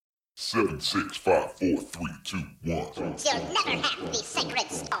7, 6, 5, 4, 3, 2, 1. You'll never have the sacred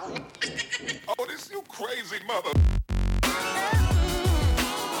stone. Oh, this you crazy mother.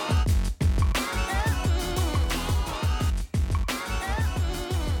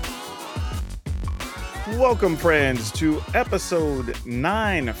 Welcome, friends, to episode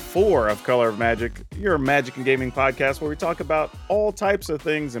 9-4 of Color of Magic, your magic and gaming podcast where we talk about all types of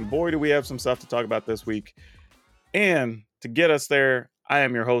things, and boy, do we have some stuff to talk about this week. And to get us there, I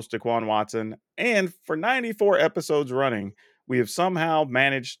am your host, Daquan Watson, and for 94 episodes running, we have somehow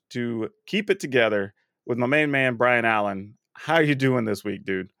managed to keep it together with my main man, Brian Allen. How are you doing this week,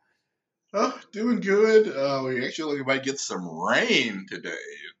 dude? Oh, doing good. We actually might get some rain today.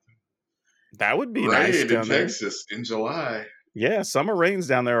 That would be rain nice in down there. Texas in July. Yeah, summer rains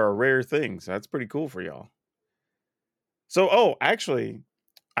down there are a rare thing, so that's pretty cool for y'all. So, actually,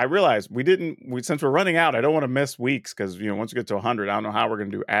 I realized since we're running out, I don't want to miss weeks because, once we get to 100, I don't know how we're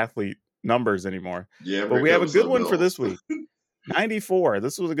going to do athlete numbers anymore. Yeah, but we have a good one for this week. 94.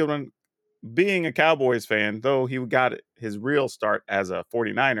 This was a good one. Being a Cowboys fan, though he got his real start as a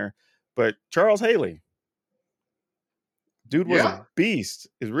 49er, but Charles Haley. Dude was a beast.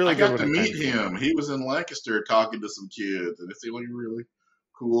 Is really good. I got to meet him. He was in Lancaster talking to some kids, and it's like a really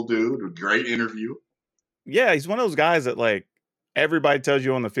cool dude. A great interview. Yeah, he's one of those guys that everybody tells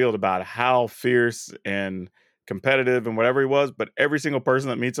you on the field about how fierce and competitive and whatever he was, but every single person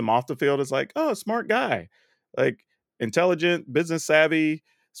that meets him off the field is like, oh, smart guy, intelligent, business savvy,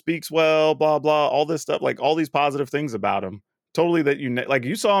 speaks well, blah blah, all this stuff, all these positive things about him. Totally that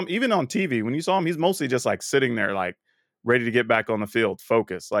you saw him even on TV. When you saw him, he's mostly just sitting there ready to get back on the field,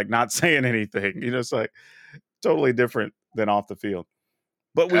 focused, not saying anything. It's totally different than off the field.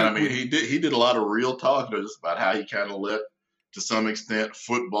 But he did a lot of real talk just about how he kind of let, to some extent,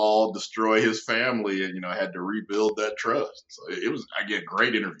 football destroy his family, and had to rebuild that trust. So it was, again,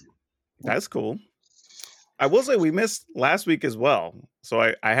 great interview. That's cool. I will say we missed last week as well, so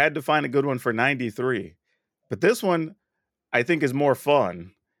I had to find a good one for 93. But this one I think is more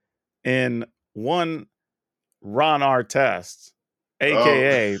fun. In one Ron Artest,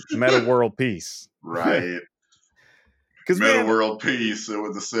 aka Meta World Peace. Right. Meta World Peace, it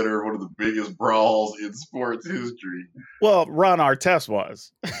was the center of one of the biggest brawls in sports history. Well, Ron Artest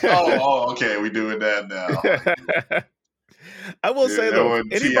was. Okay, we doing that now. I will say though,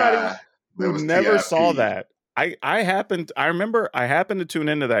 anybody who never saw that, I happened to tune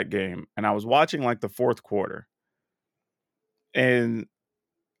into that game, and I was watching the fourth quarter, and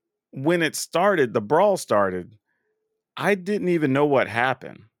when it started, the brawl started, I didn't even know what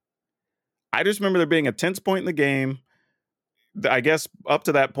happened. I just remember there being a tense point in the game. I guess up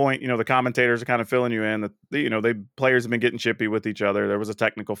to that point, the commentators are kind of filling you in that, the players have been getting chippy with each other. There was a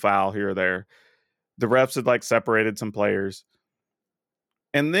technical foul here or there. The refs had separated some players.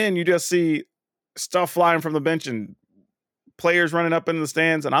 And then you just see stuff flying from the bench and players running up into the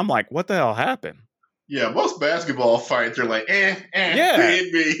stands. And I'm like, what the hell happened? Yeah, most basketball fights are yeah.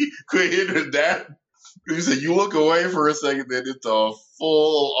 Quit hitting that. You said you look away for a second, then it's a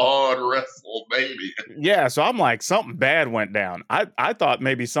full-on WrestleMania. Yeah, so I'm like, something bad went down. I thought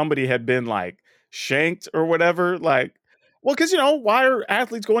maybe somebody had been shanked or whatever. Well, because why are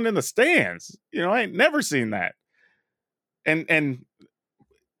athletes going in the stands? I ain't never seen that. And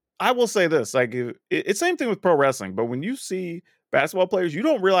I will say this, it's same thing with pro wrestling, but when you see basketball players, you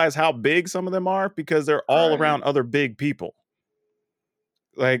don't realize how big some of them are because they're all around other big people.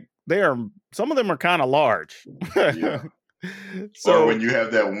 Some of them are kind of large. Yeah. Or when you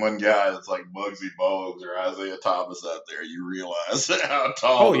have that one guy that's like Muggsy Bogues or Isaiah Thomas out there, you realize how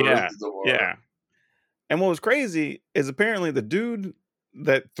tall the rest of them are. Yeah. And what was crazy is apparently the dude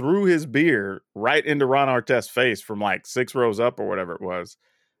that threw his beer right into Ron Artest's face from 6 rows up or whatever it was.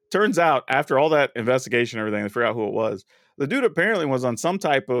 Turns out, after all that investigation and everything, they figured out who it was. The dude apparently was on some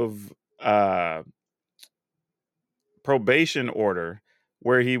type of probation order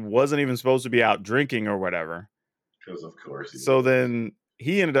where he wasn't even supposed to be out drinking or whatever. Because of course. So then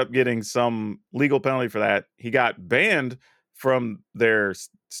he ended up getting some legal penalty for that. He got banned from their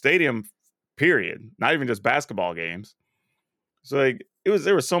stadium, period. Not even just basketball games. So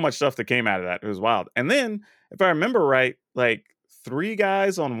there was so much stuff that came out of that. It was wild. And then, if I remember right, 3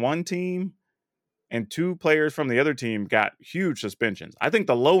 guys on one team and 2 players from the other team got huge suspensions. I think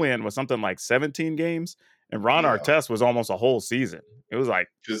the low end was something like 17 games, and Ron Artest was almost a whole season. It was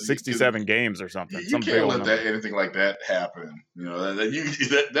 67 games or something. You can't let anything like that happen.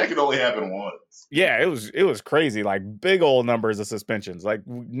 That can only happen once. Yeah, it was crazy. Big old numbers of suspensions.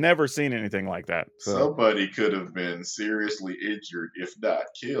 Never seen anything like that. So. Somebody could have been seriously injured, if not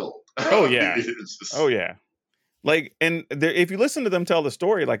killed. Oh yeah. Oh yeah. Like, and if you listen to them tell the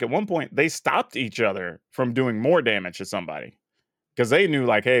story, like at one point they stopped each other from doing more damage to somebody because they knew,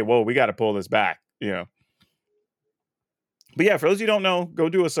 like, hey, whoa, we got to pull this back, you know. But yeah, for those of you who don't know, go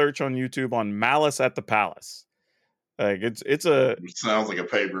do a search on YouTube on Malice at the Palace. Like it sounds like a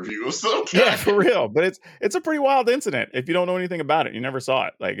pay-per-view of some kind. Yeah, for real. But it's a pretty wild incident if you don't know anything about it. You never saw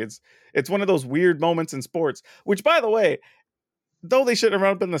it. Like it's one of those weird moments in sports, which, by the way, though they shouldn't have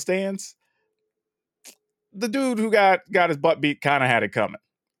run up in the stands, the dude who got his butt beat kind of had it coming.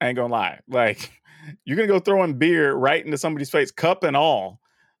 I ain't gonna lie. Like, you're gonna go throwing beer right into somebody's face, cup and all,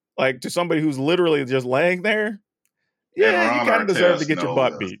 like to somebody who's literally just laying there. Yeah, you kind of deserve to get your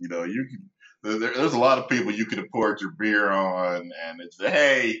butt beat. You know, you can. There's a lot of people you could have poured your beer on, and it's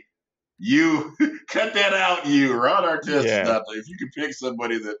hey, you cut that out. You Ron Artest is not. If you could pick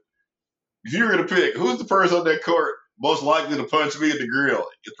somebody that, if you're gonna pick who's the person on that court most likely to punch me in the grill,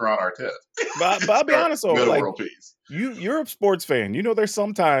 it's Ron Artest. But I'll be honest, though, like, you're a sports fan. You know, there's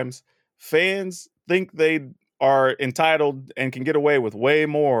sometimes fans think they are entitled and can get away with way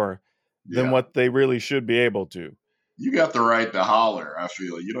more than what they really should be able to. You got the right to holler, I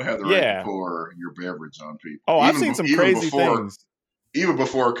feel. You don't have the right to pour your beverage on people. Oh, I've seen some crazy things. Even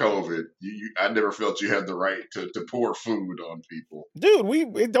before COVID, I never felt you had the right to pour food on people. Dude, we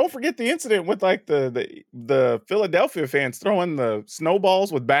don't forget the incident with like the Philadelphia fans throwing the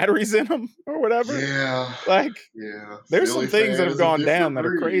snowballs with batteries in them or whatever. Yeah. Like, there's Philly some things that have gone down that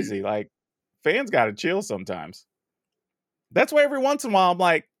breed. are crazy. Like, fans got to chill sometimes. That's why every once in a while I'm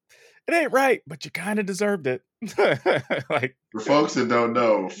like, it ain't right, but you kind of deserved it. Like, for folks that don't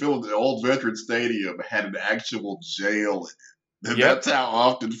know, the old Veteran Stadium had an actual jail in it. That's how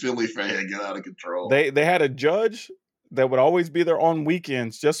often Philly fans get out of control. They had a judge that would always be there on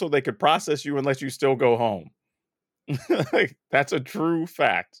weekends just so they could process you and let you still go home. Like, that's a true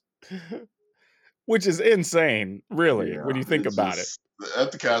fact. Which is insane, really, when you think about it.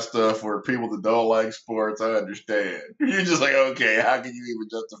 That's the kind of stuff where people that don't like sports, I understand. You're just like, okay, how can you even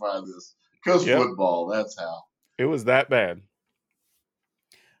justify this? Because football, that's how. It was that bad.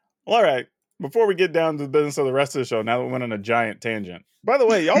 Well, all right. Before we get down to the business of the rest of the show, now that we went on a giant tangent. By the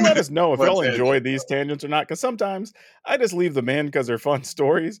way, y'all let us know if y'all enjoy these tangents or not, because sometimes I just leave them in because they're fun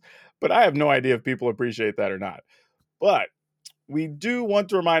stories, but I have no idea if people appreciate that or not. But we do want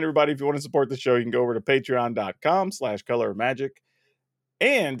to remind everybody, if you want to support the show, you can go over to patreon.com/colorofmagic.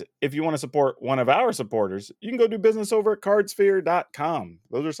 And if you want to support one of our supporters, you can go do business over at cardsphere.com.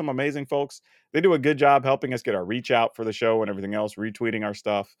 Those are some amazing folks. They do a good job helping us get our reach out for the show and everything else, retweeting our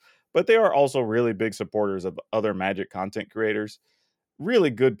stuff. But they are also really big supporters of other Magic content creators.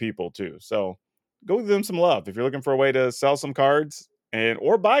 Really good people, too. So go give them some love. If you're looking for a way to sell some cards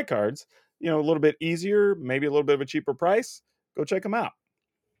or buy cards, you know, a little bit easier, maybe a little bit of a cheaper price, go check them out.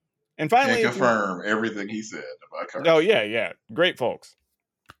 And finally, confirm everything he said about cards. Oh, yeah. Great folks.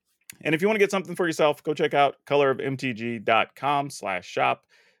 And if you want to get something for yourself, go check out colorofmtg.com/shop.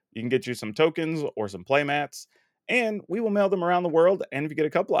 You can get you some tokens or some playmats, and we will mail them around the world. And if you get a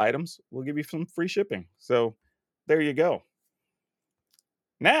couple of items, we'll give you some free shipping. So there you go.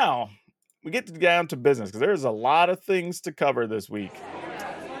 Now we get down to business because there's a lot of things to cover this week.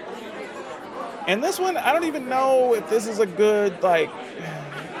 And this one, I don't even know if this is a good, like,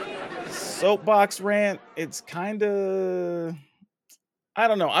 soapbox rant. It's kind of... I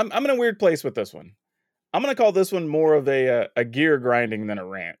don't know. I'm in a weird place with this one. I'm going to call this one more of a gear grinding than a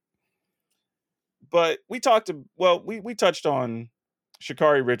rant. But we touched on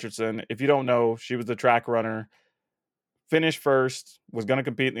Sha'Carri Richardson. If you don't know, she was the track runner, finished first, was going to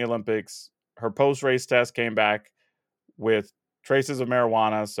compete in the Olympics. Her post-race test came back with traces of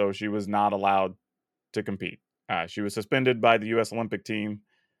marijuana, so she was not allowed to compete. She was suspended by the U.S. Olympic team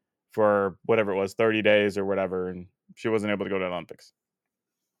for whatever it was, 30 days or whatever, and she wasn't able to go to the Olympics.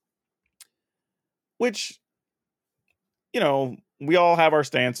 Which, you know, we all have our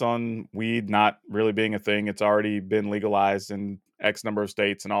stance on weed not really being a thing. It's already been legalized in X number of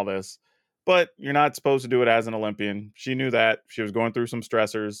states and all this. But you're not supposed to do it as an Olympian. She knew that. She was going through some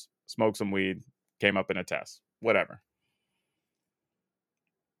stressors, smoked some weed, came up in a test. Whatever.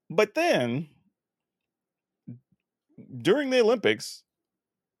 But then, during the Olympics,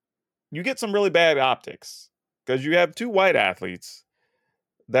 you get some really bad optics. Because you have two white athletes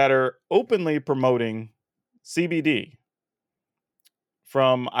that are openly promoting CBD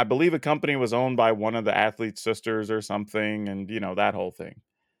from, I believe, a company was owned by one of the athlete's sisters or something, and, you know, that whole thing.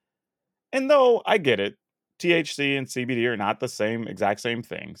 And though I get it, THC and CBD are not the exact same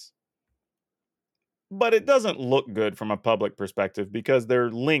things, but it doesn't look good from a public perspective because they're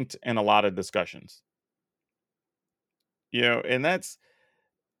linked in a lot of discussions. You know, and that's,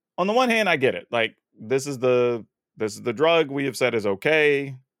 on the one hand, I get it. Like, this is the This is the drug we have said is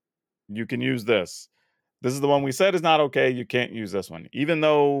okay. You can use this. This is the one we said is not okay. You can't use this one. Even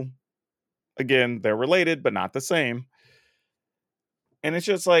though, again, they're related, but not the same. And it's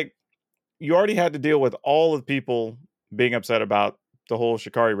just like, you already had to deal with all of the people being upset about the whole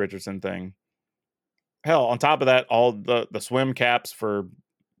Sha'Carri Richardson thing. Hell, on top of that, all the swim caps for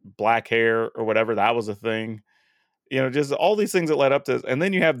black hair or whatever, that was a thing. Just all these things that led up to this. And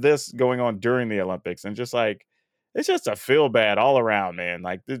then you have this going on during the Olympics, and just like, it's just a feel bad all around, man.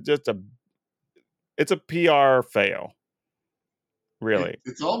 Like, it's a PR fail. Really.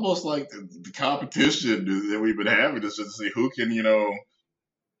 It's almost like the competition that we've been having is just to see who can,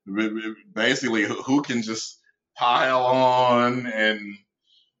 basically who can just pile on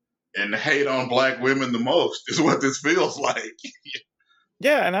and hate on black women the most is what this feels like.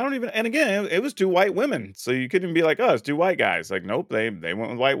 Yeah, and again, it was two white women, so you couldn't be like, oh, it's two white guys. Like, nope, they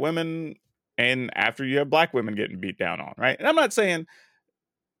went with white women, and after you have black women getting beat down on, right? And I'm not saying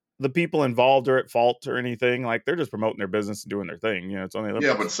the people involved are at fault or anything. Like, they're just promoting their business and doing their thing. It's only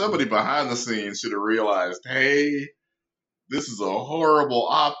Olympics. Yeah, but somebody behind the scenes should have realized, hey, this is a horrible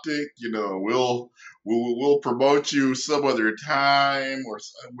optic. We'll promote you some other time, or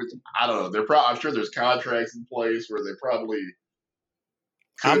I don't know. I'm sure there's contracts in place where they probably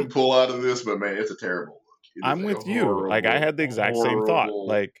couldn't pull out of this, but man, it's a terrible look. I'm with you. Like, I had the exact same thought.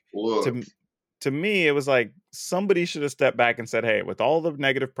 Like, to me, it was like somebody should have stepped back and said, hey, with all the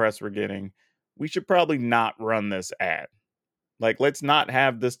negative press we're getting, we should probably not run this ad. Like, let's not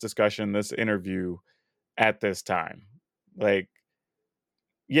have this discussion, this interview at this time. Like,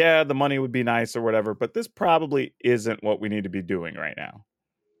 yeah, the money would be nice or whatever, but this probably isn't what we need to be doing right now.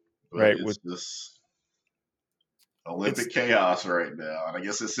 But right? With this Olympic chaos right now. And I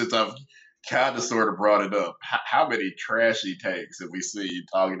guess since I've kind of sort of brought it up, how many trashy takes have we seen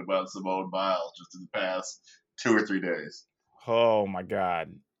talking about Simone Biles just in the past 2 or 3 days? Oh my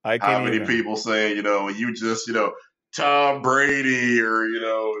God. How many people say, you just, Tom Brady or,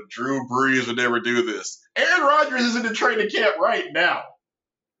 Drew Brees would never do this. Aaron Rodgers is in the training camp right now.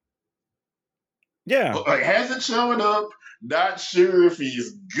 Yeah. Like, hasn't shown up. Not sure if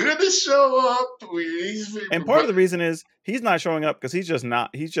he's gonna show up. And part of the reason is he's not showing up because he's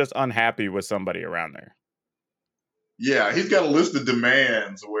just unhappy with somebody around there. Yeah, he's got a list of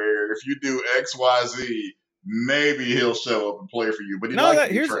demands where if you do X, Y, Z, maybe he'll show up and play for you. But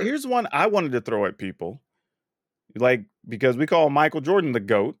here's one I wanted to throw at people. Like, because we call Michael Jordan the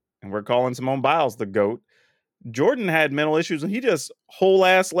GOAT, and we're calling Simone Biles the GOAT. Jordan had mental issues, and he just whole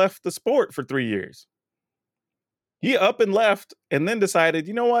ass left the sport for 3 years. He up and left, and then decided,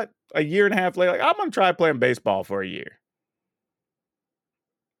 you know what? A year and a half later, like, I'm going to try playing baseball for a year.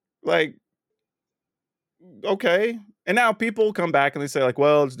 Like, okay. And now people come back and they say, like,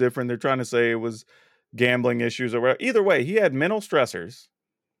 well, it's different. They're trying to say it was gambling issues or whatever. Either way, he had mental stressors,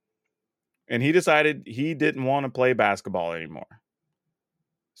 and he decided he didn't want to play basketball anymore.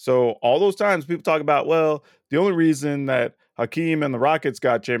 So all those times people talk about, well, the only reason that Hakeem and the Rockets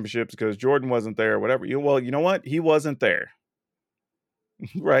got championships because Jordan wasn't there or whatever. Well, you know what? He wasn't there.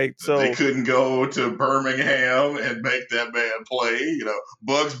 Right. So they couldn't go to Birmingham and make that man play.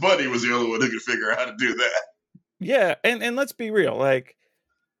 Bugs Bunny was the only one who could figure out how to do that. Yeah. And let's be real. Like,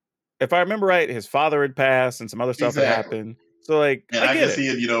 if I remember right, his father had passed and some other stuff had happened. So, like, and I guess he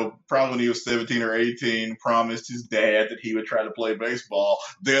had, probably when he was 17 or 18, promised his dad that he would try to play baseball.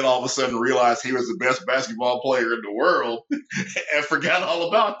 Then all of a sudden realized he was the best basketball player in the world and forgot all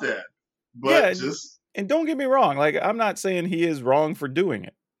about that. But and don't get me wrong. Like, I'm not saying he is wrong for doing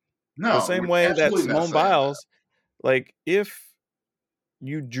it. No, the same way that Simone Biles, like, if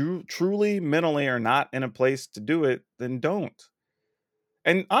you truly mentally are not in a place to do it, then don't.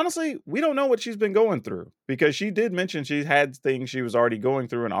 And honestly, we don't know what she's been going through, because she did mention she had things she was already going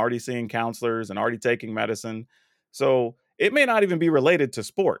through and already seeing counselors and already taking medicine. So it may not even be related to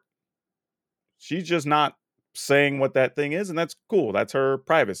sport. She's just not saying what that thing is, and that's cool. That's her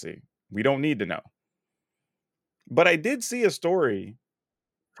privacy. We don't need to know. But I did see a story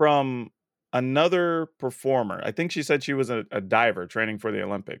from another performer. I think she said she was a diver training for the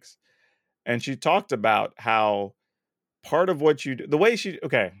Olympics. And she talked about how part of what you do, the way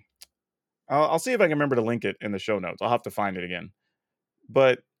I'll see if I can remember to link it in the show notes. I'll have to find it again.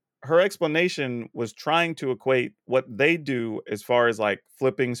 But her explanation was trying to equate what they do as far as like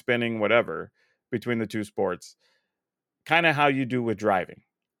flipping, spinning, whatever, between the two sports, kind of how you do with driving,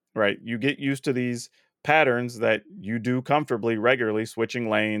 right? You get used to these patterns that you do comfortably, regularly, switching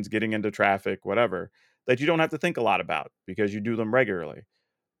lanes, getting into traffic, whatever, that you don't have to think a lot about because you do them regularly.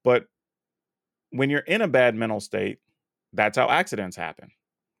 But when you're in a bad mental state, that's how accidents happen,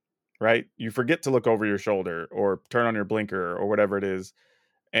 right? You forget to look over your shoulder or turn on your blinker or whatever it is,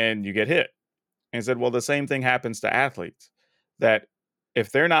 and you get hit. And he said, well, the same thing happens to athletes, that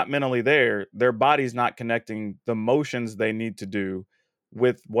if they're not mentally there, their body's not connecting the motions they need to do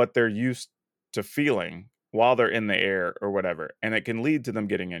with what they're used to feeling while they're in the air or whatever. And it can lead to them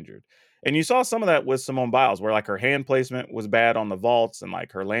getting injured. And you saw some of that with Simone Biles, where like her hand placement was bad on the vaults and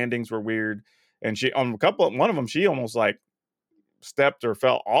like her landings were weird. And she, on one of them, she almost like stepped or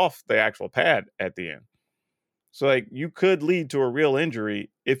fell off the actual pad at the end. So like you could lead to a real injury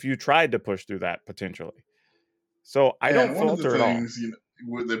if you tried to push through that potentially. So I don't falter at all. You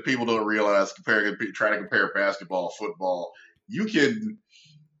know, that people don't realize, try to compare basketball, football. You can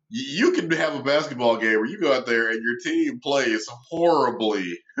have a basketball game where you go out there and your team plays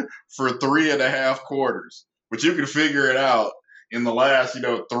horribly for 3.5 quarters, but you can figure it out in the last 3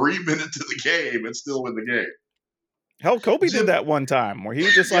 minutes of the game and still win the game. Hell, Kobe did that one time where he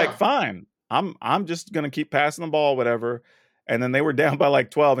was just like, fine, I'm just going to keep passing the ball, whatever. And then they were down by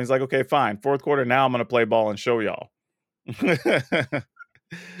like 12. And he's like, okay, fine. Fourth quarter. Now I'm going to play ball and show y'all.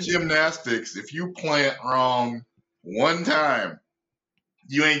 Gymnastics. If you plant wrong one time,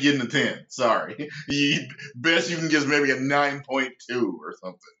 you ain't getting a 10. Sorry. Best you can get is maybe a 9.2 or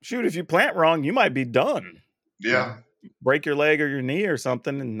something. Shoot, if you plant wrong, you might be done. Yeah. Break your leg or your knee or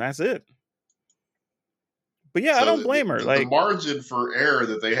something, and that's it. But yeah, so I don't blame her. The margin for error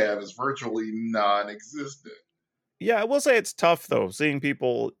that they have is virtually non-existent. Yeah, I will say it's tough, though, seeing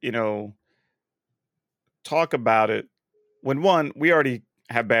people, talk about it. When we already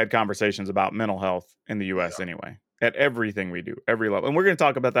have bad conversations about mental health in the U.S. anyway, at everything we do, every level. And we're going to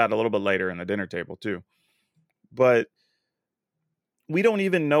talk about that a little bit later in the dinner table, too. But we don't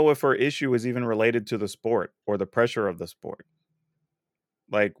even know if her issue is even related to the sport or the pressure of the sport.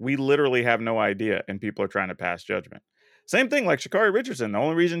 Like, we literally have no idea, and people are trying to pass judgment. Same thing like Sha'Carri Richardson. The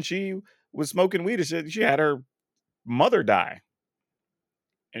only reason she was smoking weed is she had her mother die,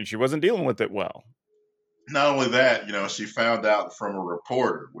 and she wasn't dealing with it well. Not only that, she found out from a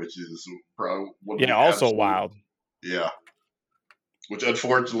reporter, which is probably also wild. Yeah, which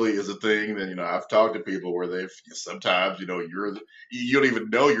unfortunately is a thing that I've talked to people where they've sometimes you don't even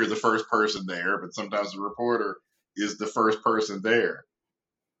know you're the first person there, but sometimes the reporter is the first person there.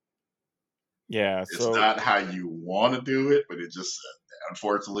 Yeah, it's not how you want to do it, but it just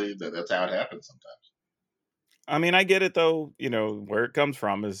unfortunately that's how it happens sometimes. I mean, I get it though. Where it comes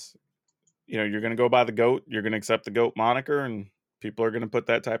from is, you're going to go by the GOAT. You're going to accept the GOAT moniker, and people are going to put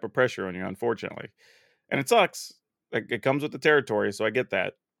that type of pressure on you, unfortunately. And it sucks. Like, it comes with the territory, so I get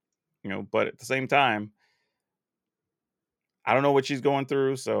that. But at the same time, I don't know what she's going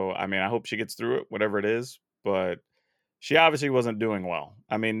through. So, I mean, I hope she gets through it, whatever it is. But she obviously wasn't doing well.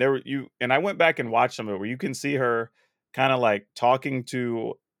 I mean, and I went back and watched some of it where you can see her kind of like talking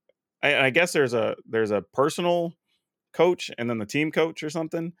to, I guess there's a personal coach and then the team coach or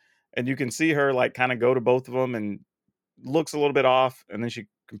something. And you can see her like kind of go to both of them and looks a little bit off. And then she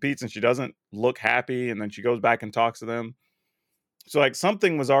competes and she doesn't look happy. And then she goes back and talks to them. So like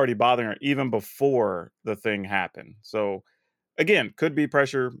something was already bothering her even before the thing happened. So again, could be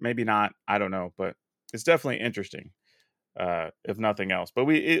pressure, maybe not. I don't know, but it's definitely interesting, if nothing else. But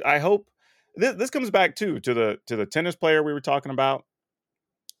I hope this comes back to the tennis player we were talking about.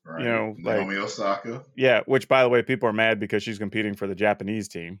 Right. Naomi Osaka. Yeah, which by the way, people are mad because she's competing for the Japanese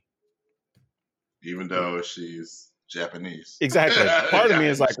team. Even though she's Japanese. Exactly. Part of me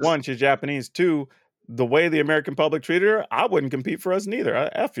is like, one, she's Japanese. Two, the way the American public treated her, I wouldn't compete for us neither.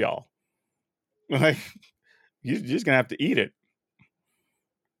 F y'all. Like, you're just going to have to eat it.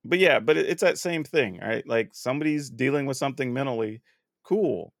 But yeah, but it's that same thing, right? Like somebody's dealing with something mentally.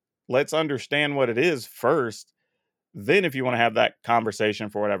 Cool. Let's understand what it is first. Then if you want to have that conversation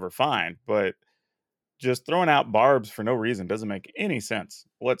for whatever, fine. But just throwing out barbs for no reason doesn't make any sense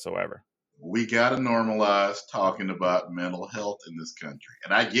whatsoever. We got to normalize talking about mental health in this country.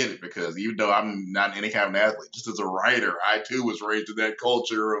 And I get it because even though I'm not any kind of an athlete, just as a writer, I too was raised in that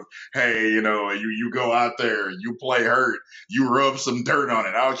culture of, hey, you go out there, you play hurt, you rub some dirt on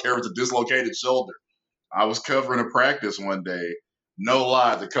it. I don't care if it's a dislocated shoulder. I was covering a practice one day. No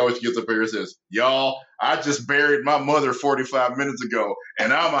lie, the coach gets up here and says, y'all, I just buried my mother 45 minutes ago,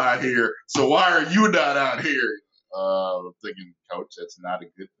 and I'm out here, so why are you not out here? I'm thinking, coach, that's not a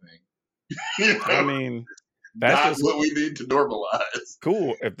good thing. I mean, that's not what we need to normalize.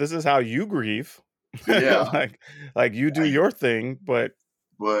 Cool. If this is how you grieve, yeah, like you do your thing, but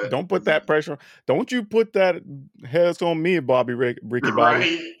don't put that pressure. Don't you put that heads on me, Bobby Ricky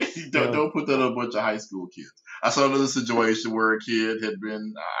Bobby. Right? Don't put that on a bunch of high school kids. I saw another situation where a kid had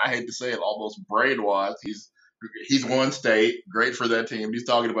been, I hate to say it, almost brainwashed. He's He's won state, great for that team. He's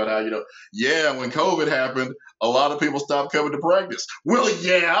talking about how, when COVID happened, a lot of people stopped coming to practice. Well,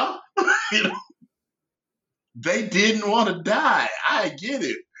 yeah, they didn't want to die. I get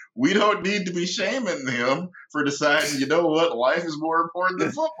it. We don't need to be shaming them for deciding, you know what, life is more important than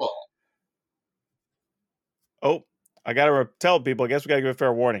football. Oh, I got to tell people, I guess we got to give a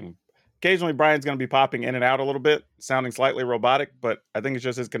fair warning. Occasionally, Brian's going to be popping in and out a little bit, sounding slightly robotic, but I think it's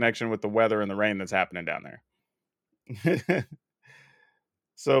just his connection with the weather and the rain that's happening down there.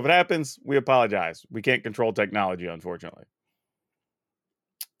 So if it happens, we apologize. We can't control technology, unfortunately.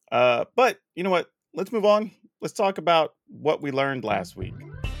 But you know what? Let's move on. Let's talk about what we learned last week,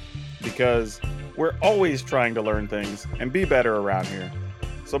 because we're always trying to learn things and be better around here.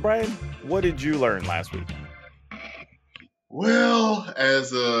 So Brian, what did you learn last week? Well,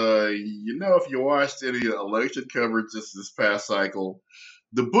 as if you watched any election coverage this past cycle,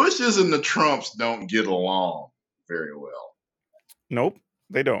 the Bushes and the Trumps don't get along very well. Nope,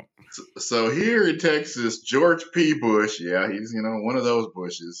 they don't. So here in Texas, George P. Bush, he's one of those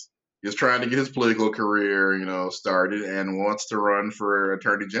Bushes. He's trying to get his political career, started and wants to run for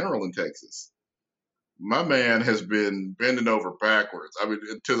Attorney General in Texas. My man has been bending over backwards. I mean,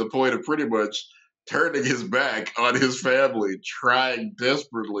 to the point of pretty much turning his back on his family, trying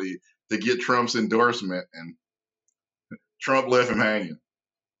desperately to get Trump's endorsement, and Trump left him hanging.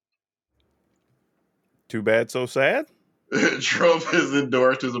 Too bad, so sad. Trump has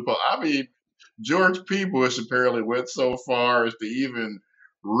endorsed his opponent. I mean, George P. Bush apparently went so far as to even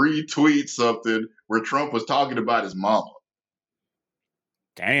retweet something where Trump was talking about his mama.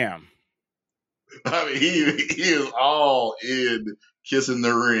 Damn. I mean, he is all in kissing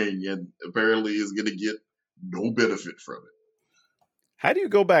the ring, and apparently is going to get no benefit from it. How do you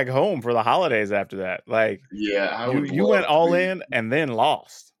go back home for the holidays after that? Like, you went all in and then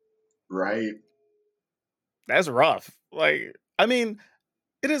lost. Right. That's rough. Like, I mean,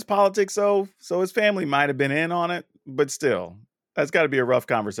 it is politics, so his family might have been in on it, but still, that's got to be a rough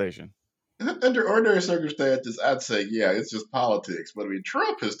conversation. Under ordinary circumstances, I'd say, it's just politics. But I mean,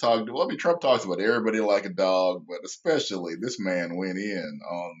 Trump talks about everybody like a dog, but especially this man went in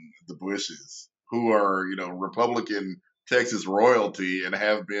on the Bushes, who are, Republican Texas royalty and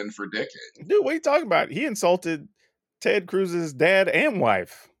have been for decades. Dude, what are you talking about? He insulted Ted Cruz's dad and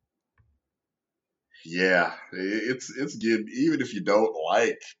wife. Yeah, it's good. Even if you don't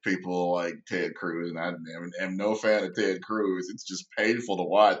like people like Ted Cruz, and I am no fan of Ted Cruz, it's just painful to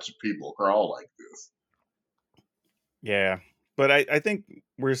watch people crawl like this. Yeah, but I think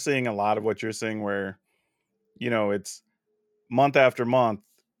we're seeing a lot of what you're seeing where, it's month after month,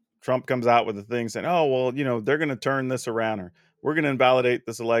 Trump comes out with the thing saying, oh, well, they're going to turn this around, or we're going to invalidate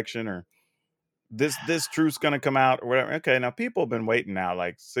this election, or this truth's going to come out, or whatever. Okay, now people have been waiting now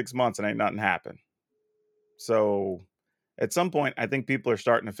like 6 months and ain't nothing happened. So at some point, I think people are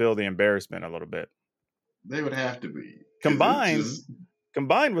starting to feel the embarrassment a little bit. They would have to be.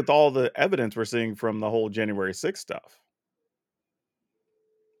 Combined with all the evidence we're seeing from the whole January 6th stuff.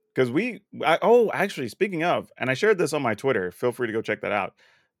 Because actually, speaking of, and I shared this on my Twitter, feel free to go check that out.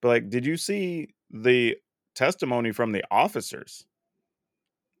 But like, did you see the testimony from the officers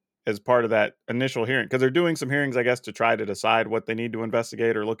as part of that initial hearing? Because they're doing some hearings, I guess, to try to decide what they need to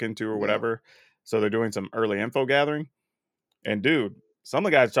investigate or look into or whatever. So they're doing some early info gathering. And dude, some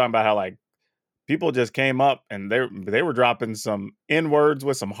of the guys talking about how like people just came up and they were dropping some N-words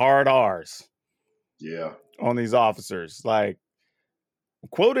with some hard R's. Yeah. On these officers. Like,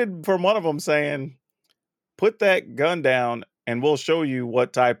 quoted from one of them saying, put that gun down and we'll show you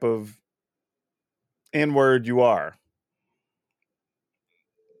what type of N-word you are.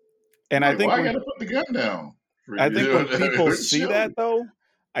 And I think I gotta put the gun down. I think when people see that though,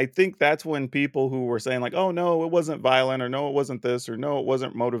 I think that's when people who were saying like, oh no, it wasn't violent, or no, it wasn't this, or no, it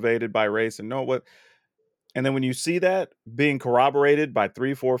wasn't motivated by race, and no, what. And then when you see that being corroborated by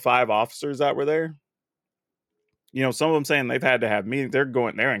 3, 4, 5 officers that were there, some of them saying they've had to have meetings, they're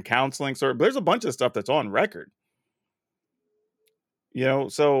going there in counseling. So there's a bunch of stuff that's on record.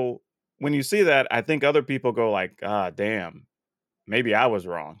 So when you see that, I think other people go like, damn, maybe I was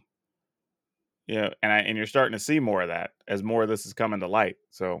wrong. And you're starting to see more of that as more of this is coming to light.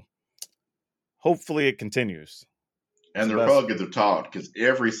 So hopefully it continues. And the Republicans have talked, because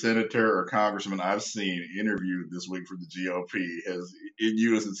every senator or congressman I've seen interviewed this week for the GOP has in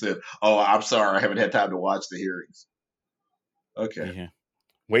unison said, oh, I'm sorry, I haven't had time to watch the hearings. Okay. Yeah.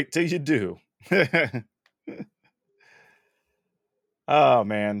 Wait till you do. Oh,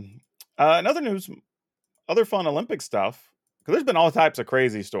 man. Another news, other fun Olympic stuff, because there's been all types of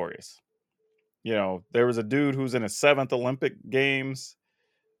crazy stories. There was a dude who's in his 7th Olympic Games.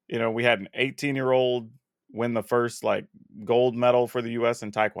 We had an 18-year-old win the first like gold medal for the U.S.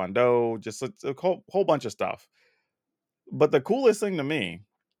 in Taekwondo, just a whole bunch of stuff. But the coolest thing to me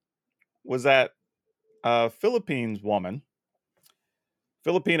was that a Filipino woman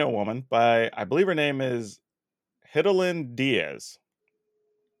by, I believe her name is Hidilyn Diaz.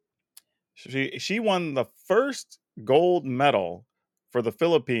 She won the first gold medal for the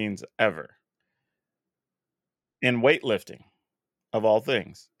Philippines ever in weightlifting, of all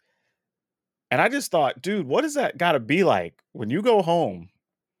things. And I just thought, dude, what does that got to be like when you go home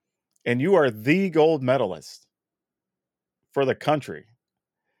and you are the gold medalist for the country?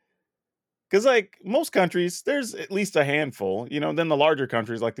 Because like most countries, there's at least a handful, then the larger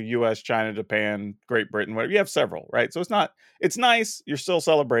countries like the US, China, Japan, Great Britain, whatever, you have several, right? So it's nice. You're still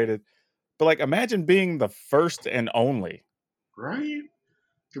celebrated. But like, imagine being the first and only. Right?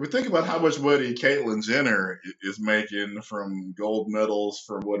 Can we think about how much money Caitlyn Jenner is making from gold medals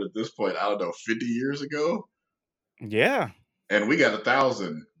from what at this point, I don't know, 50 years ago? Yeah. And we got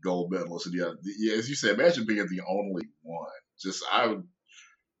 1,000 gold medals. And yeah, as you said, imagine being the only one.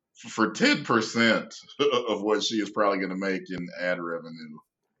 For 10% of what she is probably going to make in ad revenue.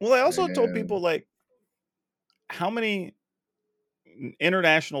 Well, I also told people, like, how many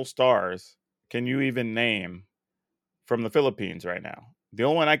international stars can you even name from the Philippines right now? The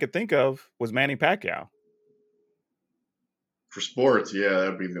only one I could think of was Manny Pacquiao. For sports, yeah,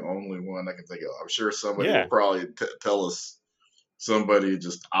 that'd be the only one I can think of. I'm sure somebody will probably tell us somebody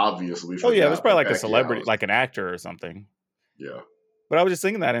just obviously. Oh yeah, it was probably like a celebrity, like an actor or something. Yeah. But I was just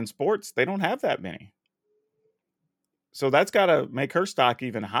thinking that in sports, they don't have that many. So that's got to make her stock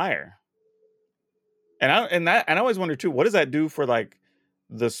even higher. And I always wonder too, what does that do for like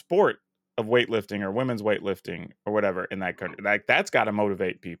the sport of weightlifting or women's weightlifting or whatever in that country? Like that's got to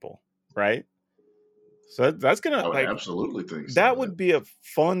motivate people, right? So that's gonna I absolutely think so. That would be a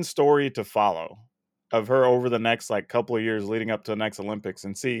fun story to follow of her over the next like couple of years leading up to the next Olympics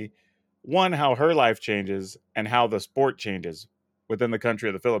and see one, how her life changes and how the sport changes within the country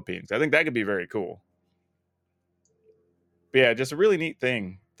of the Philippines. I think that could be very cool. But yeah, just a really neat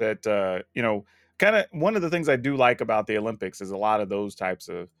thing that, kind of one of the things I do like about the Olympics is a lot of those types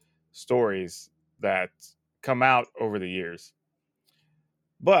of stories that come out over the years.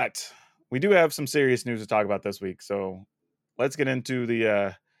 But we do have some serious news to talk about this week. So let's get into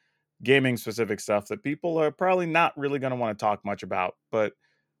the gaming specific stuff that people are probably not really going to want to talk much about, but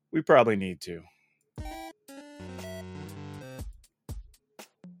we probably need to.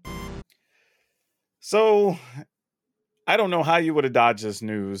 So I don't know how you would have dodged this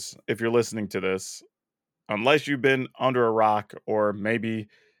news if you're listening to this, unless you've been under a rock or maybe,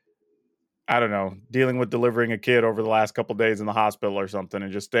 I don't know, dealing with delivering a kid over the last couple of days in the hospital or something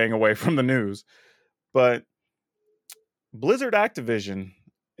and just staying away from the news. But Blizzard Activision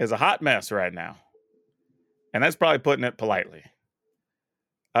is a hot mess right now. And that's probably putting it politely.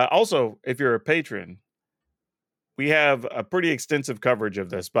 Also, if you're a patron, we have a pretty extensive coverage of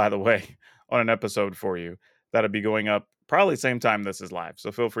this, by the way, on an episode for you that'll be going up probably same time this is live.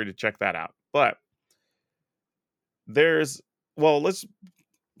 So feel free to check that out. But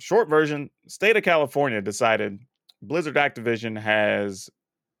short version, state of California decided Blizzard Activision has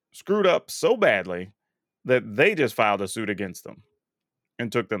screwed up so badly that they just filed a suit against them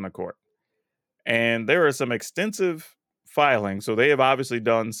and took them to court. And there are some extensive filings. So they have obviously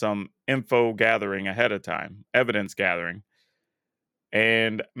done some info gathering ahead of time, evidence gathering.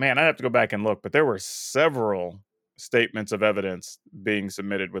 And man, I have to go back and look, but there were several statements of evidence being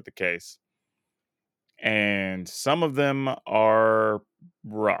submitted with the case. And some of them are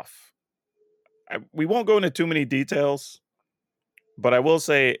rough. We won't go into too many details, but I will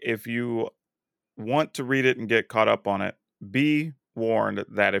say if you want to read it and get caught up on it, be warned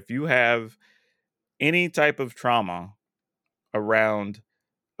that if you have any type of trauma around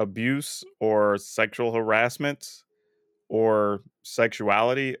abuse or sexual harassment or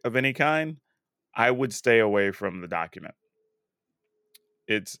sexuality of any kind, I would stay away from the document.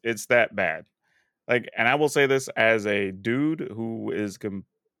 It's that bad. Like, and I will say this as a dude who is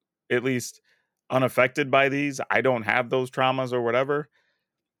at least unaffected by these. I don't have those traumas or whatever.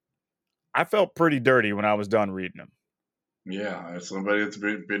 I felt pretty dirty when I was done reading them. Yeah, as somebody that's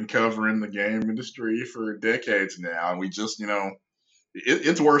been covering the game industry for decades now, and we just,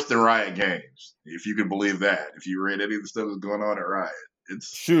 it's worse than Riot Games, if you can believe that. If you read any of the stuff that's going on at Riot,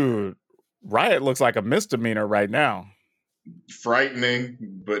 it's shoot, Riot looks like a misdemeanor right now. Frightening,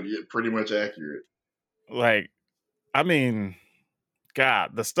 but pretty much accurate. Like, I mean,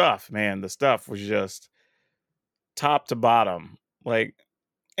 God, the stuff was just top to bottom. Like,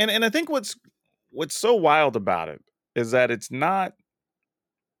 and I think what's so wild about it is that it's not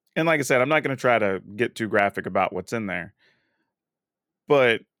And like I said, I'm not going to try to get too graphic about what's in there,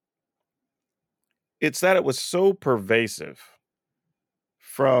 but it's that it was so pervasive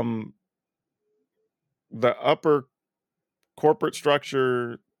from the upper corporate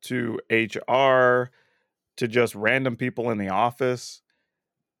structure to HR to just random people in the office.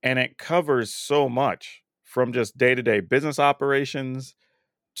 And it covers so much from just day-to-day business operations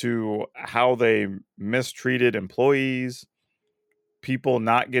to how they mistreated employees, people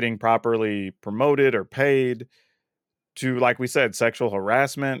not getting properly promoted or paid, to, like we said, sexual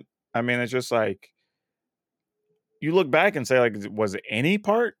harassment. I mean, it's just like, you look back and say, like, was any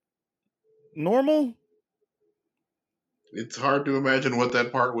part normal? It's hard to imagine what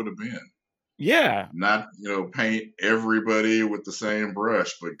that part would have been. Yeah. Not, paint everybody with the same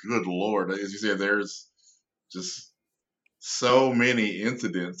brush, but good Lord, as you said, there's just so many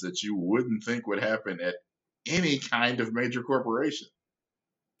incidents that you wouldn't think would happen at any kind of major corporation.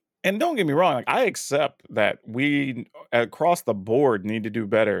 And don't get me wrong, like, I accept that we across the board need to do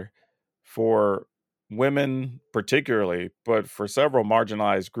better for women particularly, but for several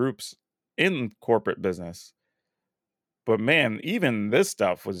marginalized groups in corporate business. But man, even this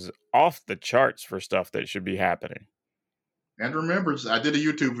stuff was off the charts for stuff that should be happening. And remember, I did a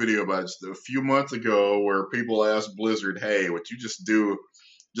YouTube video about it a few months ago where people asked Blizzard, hey, would you just do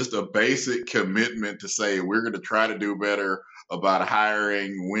just a basic commitment to say we're going to try to do better about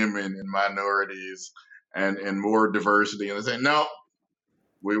hiring women and minorities and more diversity? And they say, no,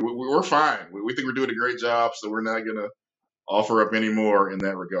 we're fine. We think we're doing a great job, so we're not going to offer up any more in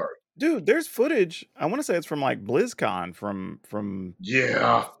that regard. Dude, there's footage. I want to say it's from like BlizzCon from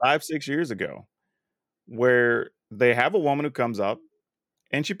 5-6 years ago, where they have a woman who comes up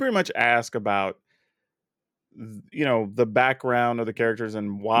and she pretty much asks about, the background of the characters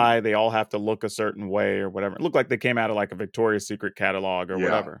and why they all have to look a certain way or whatever. It looked like they came out of like a Victoria's Secret catalog or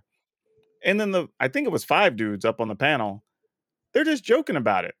whatever. And then I think it was 5 dudes up on the panel. They're just joking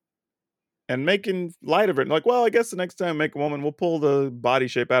about it and making light of it. And like, well, I guess the next time we make a woman, we'll pull the body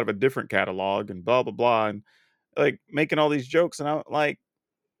shape out of a different catalog and blah, blah, blah. And like making all these jokes. And I'm like,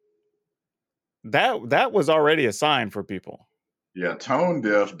 that was already a sign for people. Yeah, tone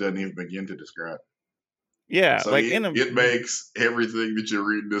deaf doesn't even begin to describe it. Yeah, so like it makes everything that you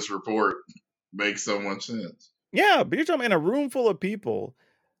read in this report make so much sense. Yeah, but you're talking in a room full of people,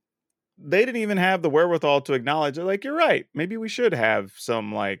 they didn't even have the wherewithal to acknowledge it. Like, you're right. Maybe we should have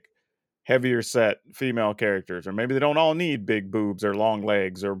some like heavier set female characters, or maybe they don't all need big boobs or long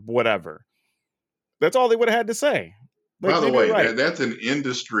legs or whatever. That's all they would have had to say. Like, by the way, right. That's an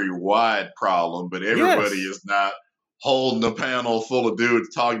industry-wide problem, but everybody is not holding a panel full of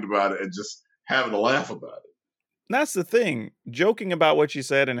dudes talking about it and just having a laugh about it. And that's the thing. Joking about what she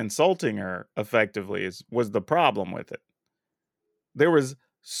said and insulting her effectively was the problem with it. There was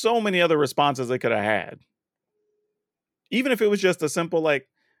so many other responses they could have had. Even if it was just a simple, like,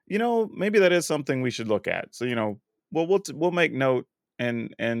 maybe that is something we should look at. So, we'll make note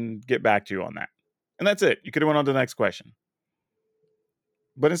and get back to you on that. And that's it. You could have went on to the next question.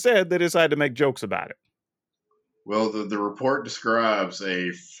 But instead, they decided to make jokes about it. Well, the report describes a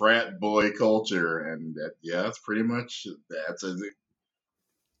frat boy culture, and that's pretty much that's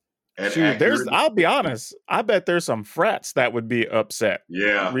Shoot, I'll be honest. I bet there's some frats that would be upset.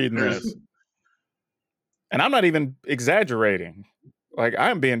 Reading this, and I'm not even exaggerating. Like,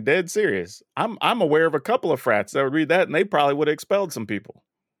 I'm being dead serious. I'm aware of a couple of frats that would read that, and they probably would have expelled some people.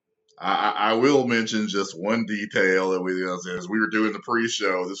 I will mention just one detail that as we were doing the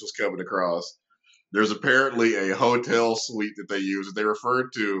pre-show, this was coming across. There's apparently a hotel suite that they use that they refer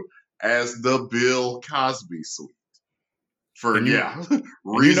to as the Bill Cosby suite.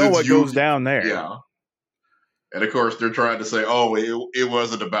 Reasons what goes down there. Yeah. And of course, they're trying to say, oh, it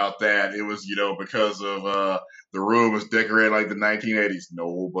wasn't about that. It was, because of the room was decorated like the 1980s.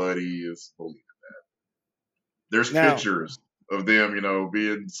 Nobody is believing that. There's pictures of them,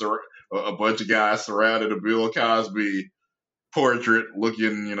 being a bunch of guys surrounded a Bill Cosby portrait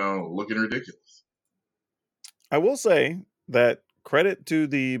looking ridiculous. I will say that credit to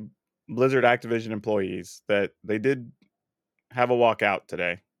the Blizzard Activision employees that they did have a walkout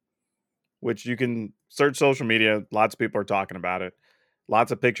today, which you can search social media. Lots of people are talking about it.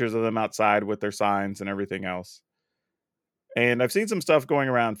 Lots of pictures of them outside with their signs and everything else. And I've seen some stuff going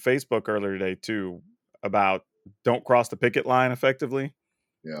around Facebook earlier today too about don't cross the picket line effectively.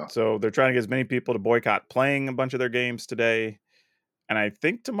 Yeah. So they're trying to get as many people to boycott playing a bunch of their games today. And I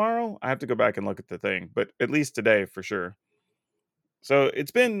think tomorrow, I have to go back and look at the thing, but at least today for sure. So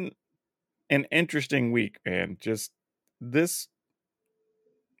it's been an interesting week, man. Just this,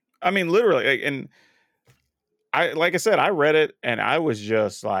 I mean, literally, and like I said, I read it and I was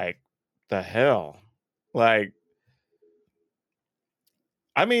just like, the hell? Like,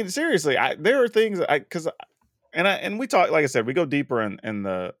 I mean, seriously, there are things and we talk, like I said, we go deeper in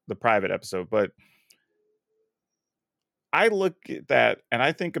the private episode, but I look at that and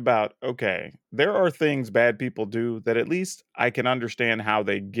I think about, okay, there are things bad people do that at least I can understand how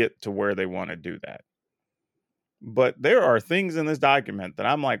they get to where they want to do that. But there are things in this document that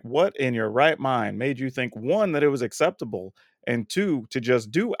I'm like, what in your right mind made you think, one, that it was acceptable, and two, to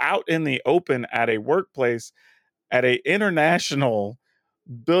just do out in the open at a workplace at a international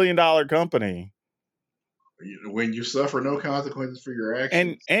billion-dollar company? When you suffer no consequences for your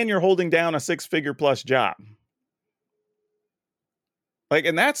actions. And you're holding down a 6-figure plus job. Like,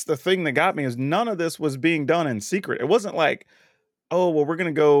 and that's the thing that got me, is none of this was being done in secret. It wasn't like, oh, well, we're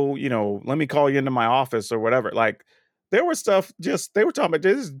going to go, let me call you into my office or whatever. Like, there was stuff they were talking about,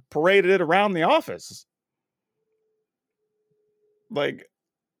 they just paraded it around the office. Like,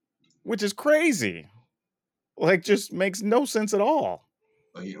 which is crazy. Like, just makes no sense at all.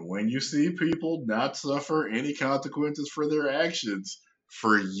 When you see people not suffer any consequences for their actions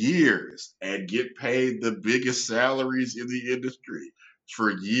for years and get paid the biggest salaries in the industry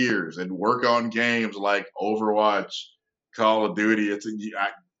for years and work on games like Overwatch, Call of Duty,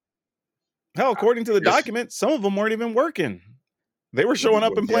 hell, according to the document, some of them weren't even working. They were showing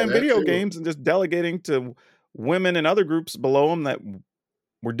up and playing video games and just delegating to women and other groups below them that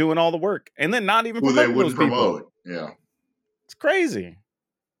were doing all the work, and then not even promoting those people. Yeah, it's crazy.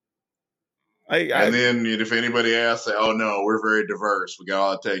 And then if anybody asks, say, "Oh no, we're very diverse. We got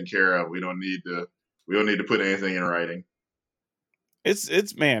all that taken care of. We don't need to put anything in writing." It's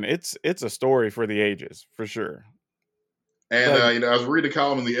a story for the ages, for sure. And I was reading a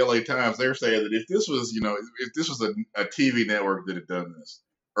column in the LA Times. They're saying that if this was a TV network that had done this,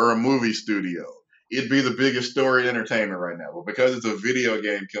 or a movie studio, it'd be the biggest story in entertainment right now. But because it's a video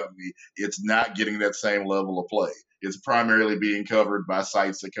game company, it's not getting that same level of play. It's primarily being covered by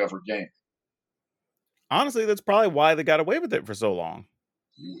sites that cover gaming. Honestly, that's probably why they got away with it for so long.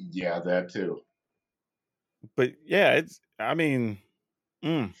 Yeah, that too. But yeah,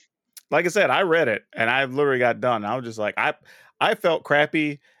 like I said, I read it and I literally got done. I was just like, I felt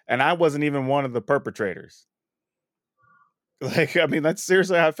crappy, and I wasn't even one of the perpetrators. Like, I mean, that's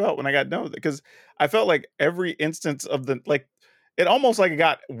seriously how I felt when I got done with it, because I felt like every instance of it almost like it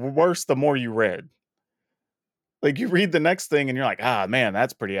got worse the more you read. Like, you read the next thing and you're like, ah, man,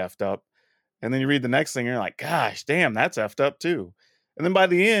 that's pretty effed up. And then you read the next thing and you're like, gosh, damn, that's effed up too. And then by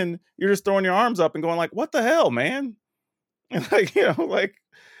the end, you're just throwing your arms up and going like, what the hell, man? And like,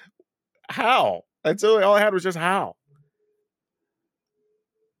 how? That's all I had was just how.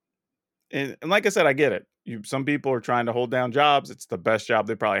 And like I said, I get it. Some people are trying to hold down jobs. It's the best job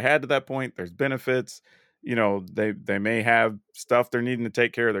they probably had to that point. There's benefits. They may have stuff they're needing to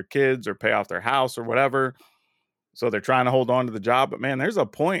take care of their kids or pay off their house or whatever. So they're trying to hold on to the job. But man, there's a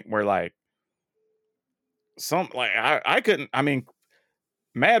point where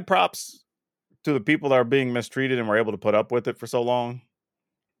mad props to the people that are being mistreated and were able to put up with it for so long.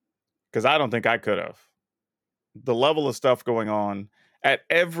 Because I don't think I could have. The level of stuff going on at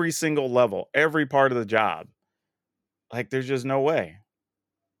every single level, every part of the job. Like, there's just no way.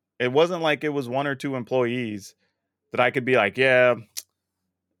 It wasn't like it was one or two employees that I could be like, yeah,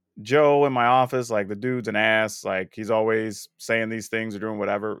 Joe in my office, like, the dude's an ass. Like, he's always saying these things or doing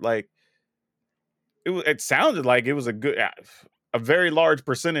whatever. Like, it sounded like it was a very large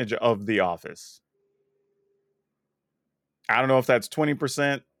percentage of the office. I don't know if that's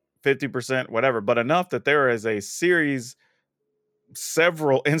 20%, 50%, whatever, but enough that there is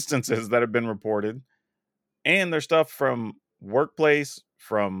several instances that have been reported, and there's stuff from workplace,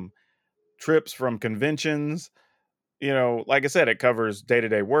 from trips, from conventions. Like I said, it covers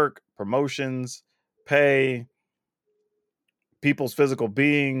day-to-day work, promotions, pay, people's physical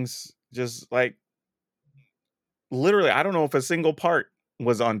beings, just like, literally, I don't know if a single part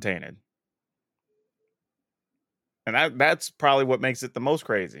was untainted. And that's probably what makes it the most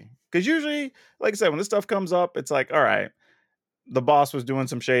crazy. Because usually, like I said, when this stuff comes up, it's like, all right, the boss was doing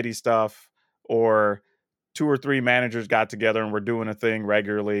some shady stuff, or 2 or 3 managers got together and were doing a thing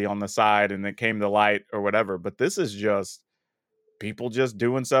regularly on the side and it came to light or whatever. But this is just people just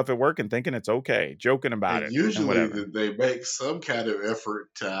doing stuff at work and thinking it's okay, joking about it. Usually they make some kind of effort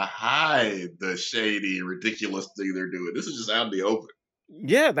to hide the shady, ridiculous thing they're doing. This is just out in the open.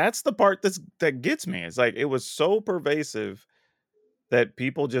 Yeah, that's the part that gets me. It's like, it was so pervasive that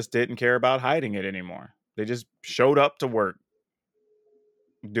people just didn't care about hiding it anymore. They just showed up to work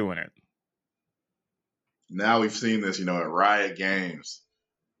doing it. Now we've seen this, at Riot Games,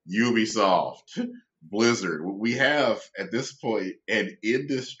 Ubisoft, Blizzard. We have at this point an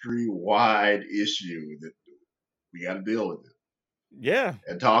industry-wide issue that we got to deal with it. Yeah,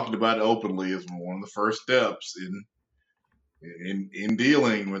 and talking about it openly is one of the first steps in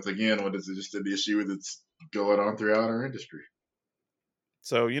dealing with, again, what is it, just an issue that's going on throughout our industry.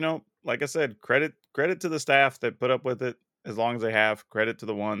 So, like I said, credit to the staff that put up with it as long as they have. Credit to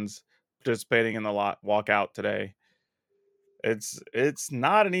the ones participating in the walkout today. It's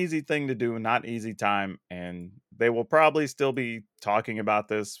not an easy thing to do, not an easy time, and they will probably still be talking about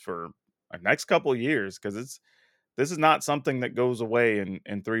this for the next couple of years because this is not something that goes away in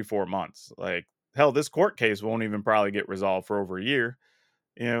 3-4 months. Like, hell, this court case won't even probably get resolved for over a year,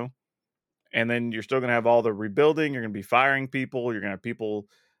 and then you're still going to have all the rebuilding. You're going to be firing people. You're going to have people,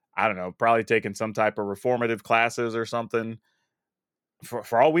 I don't know, probably taking some type of reformative classes or something.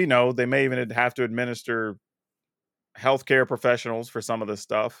 For all we know, they may even have to administer healthcare professionals for some of this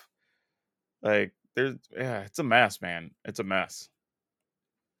stuff. Like, it's a mess, man. It's a mess.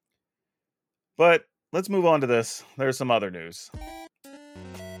 But let's move on to this. There's some other news.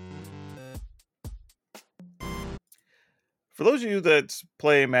 For those of you that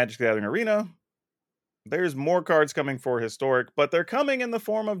play Magic the Gathering Arena, there's more cards coming for Historic, but they're coming in the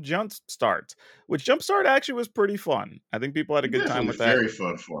form of Jumpstart, which Jumpstart actually was pretty fun. I think people had a good time with that. Very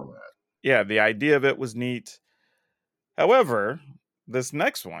fun format. Yeah, the idea of it was neat. However, this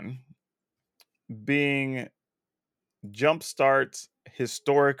next one, being Jumpstart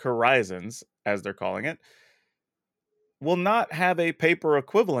Historic Horizons, as they're calling it, will not have a paper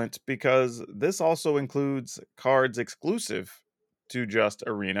equivalent because this also includes cards exclusive to just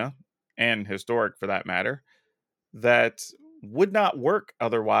Arena and Historic for that matter that would not work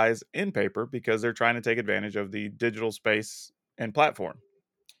otherwise in paper because they're trying to take advantage of the digital space and platform.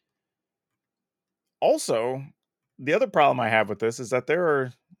 Also, the other problem I have with this is that there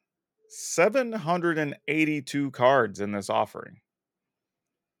are 782 cards in this offering,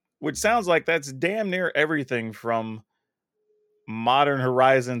 which sounds like that's damn near everything from Modern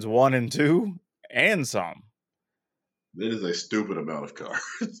Horizons 1 and 2 and some. That is a stupid amount of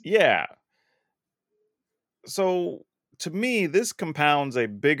cards. Yeah. So, to me, this compounds a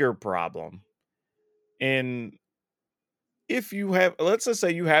bigger problem in if you have, let's just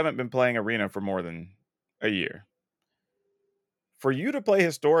say you haven't been playing Arena for more than a year. For you to play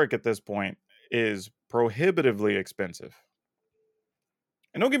Historic at this point is prohibitively expensive.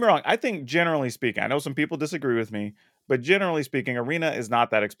 And don't get me wrong, I think generally speaking, I know some people disagree with me, but generally speaking, Arena is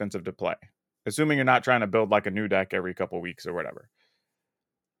not that expensive to play, assuming you're not trying to build like a new deck every couple weeks or whatever.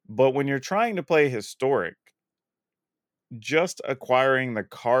 But when you're trying to play Historic, just acquiring the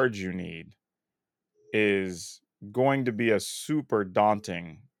cards you need is going to be a super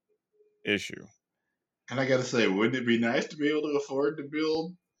daunting issue. And I gotta say, wouldn't it be nice to be able to afford to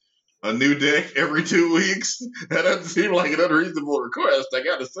build a new deck every 2 weeks? That doesn't seem like an unreasonable request, I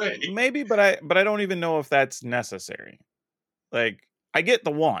gotta say. Maybe, but I don't even know if that's necessary. Like, I get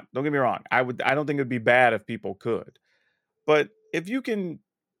the want. Don't get me wrong. I don't think it'd be bad if people could. But if you can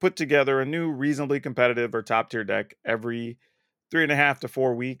put together a new reasonably competitive or top tier deck every 3.5 to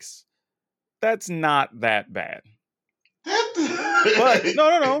 4 weeks, that's not that bad. But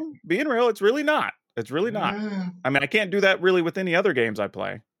no. Being real, it's really not. It's really not. I mean, I can't do that really with any other games I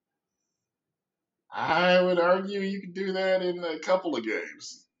play. I would argue you could do that in a couple of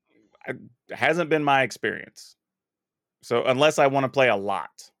games. It hasn't been my experience. So unless I want to play a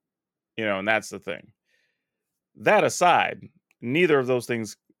lot, and that's the thing. That aside, neither of those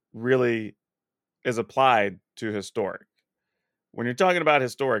things really is applied to Historic. When you're talking about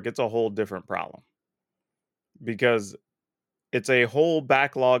Historic, it's a whole different problem. Because it's a whole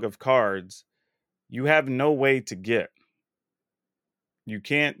backlog of cards you have no way to get. You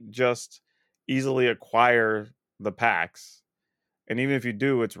can't just easily acquire the packs. And even if you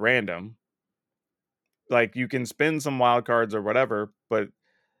do, it's random. Like, you can spin some wild cards or whatever, but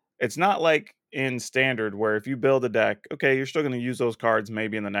it's not like in Standard where if you build a deck, okay, you're still going to use those cards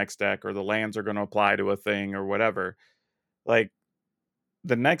maybe in the next deck, or the lands are going to apply to a thing or whatever. Like,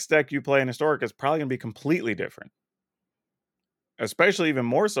 the next deck you play in Historic is probably going to be completely different. Especially even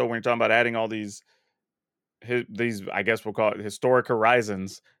more so when you're talking about adding all these, I guess we'll call it Historic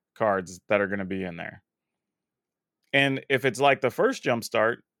Horizons cards that are going to be in there. And if it's like the first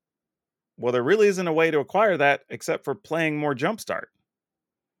Jumpstart, well, there really isn't a way to acquire that except for playing more Jumpstart.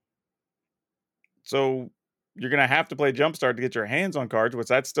 So you're going to have to play Jumpstart to get your hands on cards, which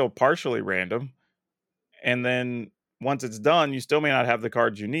that's still partially random. And then once it's done, you still may not have the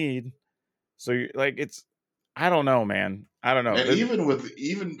cards you need. So I don't know, man. I don't know. And that's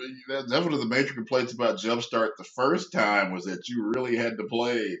one of the major complaints about Jumpstart the first time was that you really had to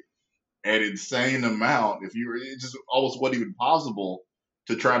play an insane amount. If you were, it just almost wasn't even possible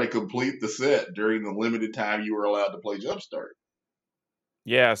to try to complete the set during the limited time you were allowed to play Jumpstart.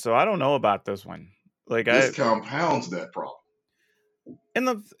 Yeah, so I don't know about this one. Like this compounds that problem. And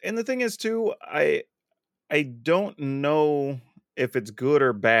the thing is too, I don't know if it's good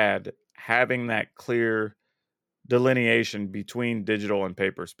or bad having that clear delineation between digital and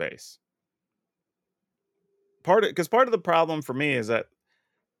paper space. Part of the problem for me is that,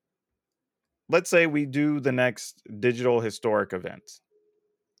 let's say we do the next digital historic event.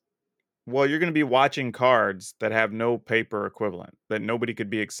 Well, you're going to be watching cards that have no paper equivalent that nobody could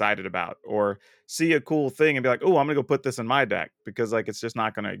be excited about, or see a cool thing and be like, oh, I'm going to go put this in my deck, because like it's just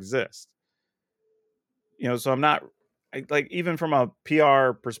not going to exist. So I'm not, like, even from a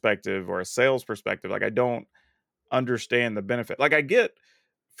PR perspective or a sales perspective, like I don't understand the benefit. Like I get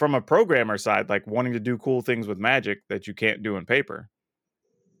from a programmer side, like wanting to do cool things with Magic that you can't do in paper.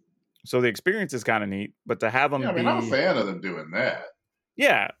 So the experience is kind of neat, but to have them I'm a fan of them doing that.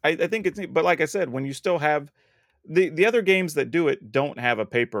 Yeah, I think it's neat. But like I said, when you still have the other games that do it don't have a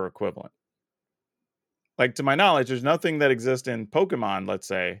paper equivalent. Like, to my knowledge, there's nothing that exists in Pokemon, let's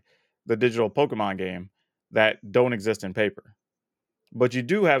say, the digital Pokemon game, that don't exist in paper. But you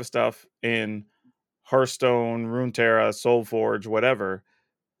do have stuff in Hearthstone, Runeterra, Soulforge, whatever,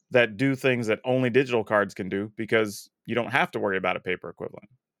 that do things that only digital cards can do, because you don't have to worry about a paper equivalent.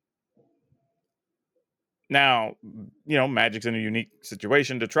 Now, Magic's in a unique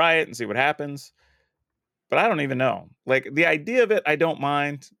situation to try it and see what happens. But I don't even know. Like, the idea of it, I don't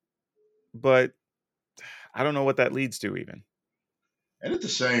mind. But I don't know what that leads to even. And it's a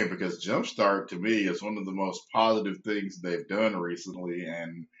shame, because Jumpstart, to me, is one of the most positive things they've done recently.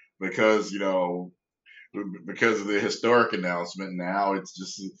 And because of the historic announcement, now it's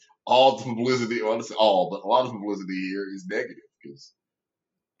just all the publicity, well, it's all, but a lot of publicity here is negative, because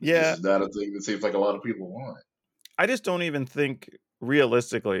this is not a thing that seems like a lot of people want. I just don't even think,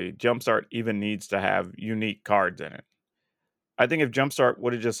 realistically, Jumpstart even needs to have unique cards in it. I think if Jumpstart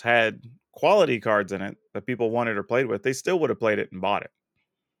would have just had quality cards in it that people wanted or played with, they still would have played it and bought it.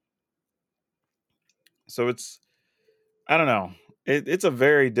 So I don't know. It's a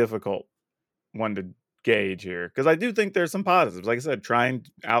very difficult one to gauge here, because I do think there's some positives. Like I said, trying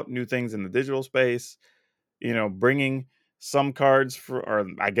out new things in the digital space, bringing some cards or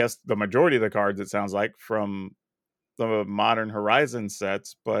I guess the majority of the cards, it sounds like, from the Modern Horizon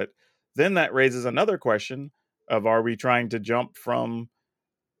sets. But then that raises another question of, are we trying to jump from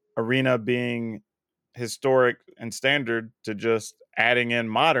Arena being historic and standard to just adding in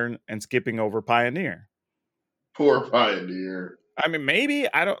Modern and skipping over Pioneer? Poor Pioneer. I mean, maybe,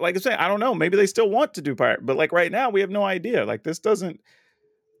 I don't know. Maybe they still want to do Pioneer, but like right now we have no idea. Like, this doesn't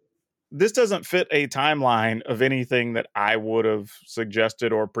fit a timeline of anything that I would have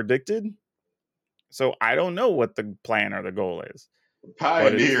suggested or predicted. So I don't know what the plan or the goal is.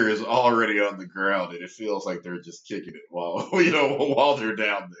 Pioneer is already on the ground, and it feels like they're just kicking it while they're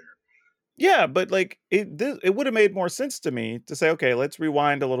down there. Yeah, but like it would have made more sense to me to say, okay, let's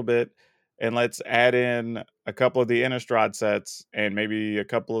rewind a little bit and let's add in a couple of the Innistrad sets and maybe a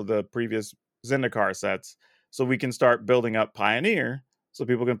couple of the previous Zendikar sets, so we can start building up Pioneer so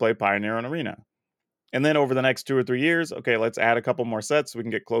people can play Pioneer on Arena. And then over the next 2 or 3 years, okay, let's add a couple more sets so we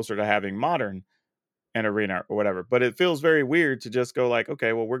can get closer to having Modern and Arena or whatever. But it feels very weird to just go like,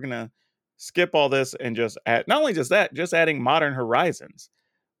 okay, well, we're going to skip all this and just add, not only just that, just adding Modern Horizons.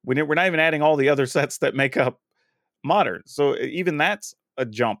 We're not even adding all the other sets that make up Modern. So even that's a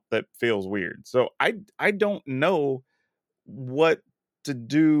jump that feels weird. So I don't know what to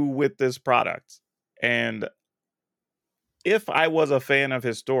do with this product. And if I was a fan of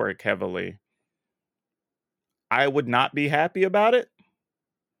Historic heavily, I would not be happy about it,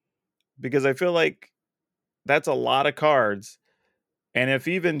 because I feel like that's a lot of cards. And if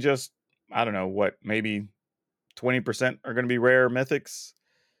even just, I don't know what, maybe 20% are going to be rare mythics,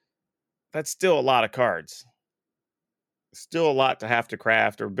 that's still a lot of cards. Still a lot to have to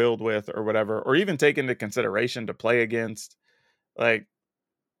craft or build with or whatever, or even take into consideration to play against. Like,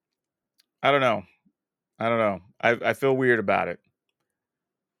 I don't know. I feel weird about it.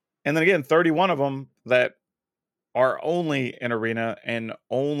 And then again, 31 of them that are only in Arena and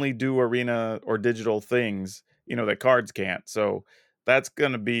only do Arena or digital things, that cards can't. So that's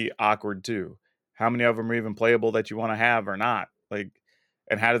going to be awkward too. How many of them are even playable that you want to have or not? Like,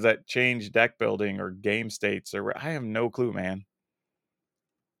 and how does that change deck building or game states? Or I have no clue, man.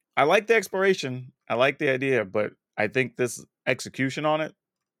 I like the exploration. I like the idea, but I think this execution on it,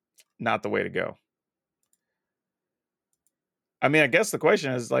 not the way to go. I mean, I guess the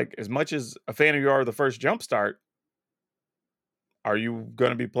question is, like, as much as a fan of you are of the first Jumpstart, Are you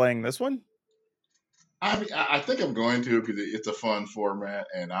going to be playing this one? I think I'm going to because it's a fun format,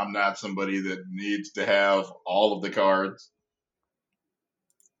 and I'm not somebody that needs to have all of the cards.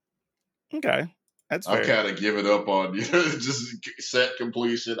 Okay, that's I'll fair. kind of give it up on just set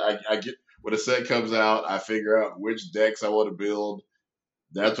completion. I get when a set comes out, I figure out which decks I want to build.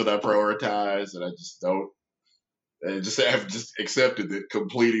 That's what I prioritize, and I just don't. And just have just accepted that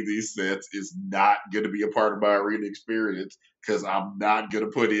completing these sets is not going to be a part of my arena experience because I'm not going to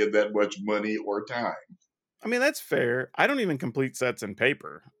put in that much money or time. I mean, that's fair. I don't even complete sets in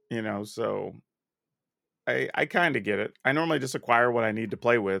paper, so I kind of get it. I normally just acquire what I need to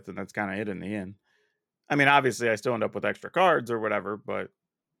play with, and that's kind of it in the end. I mean, obviously, I still end up with extra cards or whatever, but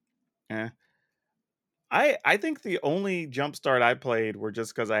I think the only Jumpstart I played were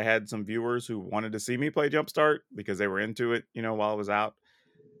just because I had some viewers who wanted to see me play Jumpstart because they were into it, while it was out.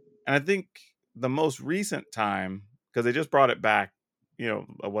 And I think the most recent time, because they just brought it back,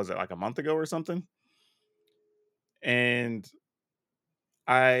 was it like a month ago or something? And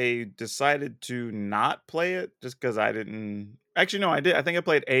I decided to not play it just because I didn't. Actually, no, I did. I think I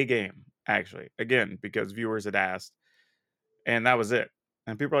played a game, actually, again, because viewers had asked. And that was it.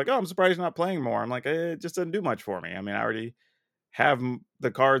 And people are like, oh, I'm surprised you're not playing more. I'm like, it just didn't do much for me. I mean, I already have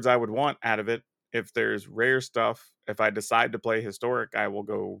the cards I would want out of it. If there's rare stuff, if I decide to play historic, I will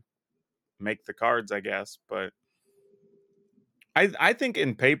go make the cards, I guess. But I think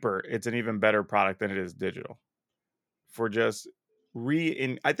in paper, it's an even better product than it is digital. For just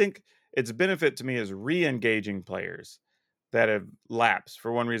I think its benefit to me is re-engaging players that have lapsed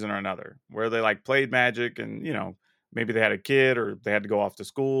for one reason or another, where they like played Magic and, maybe they had a kid or they had to go off to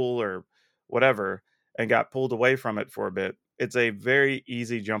school or whatever and got pulled away from it for a bit. It's a very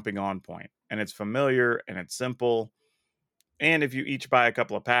easy jumping on point, and it's familiar and it's simple. And if you each buy a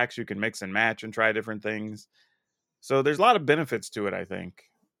couple of packs, you can mix and match and try different things. So there's a lot of benefits to it, I think.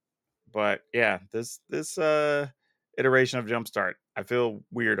 But yeah, this iteration of Jumpstart, I feel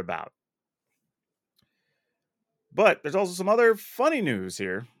weird about. But there's also some other funny news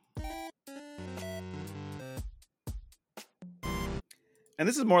here. And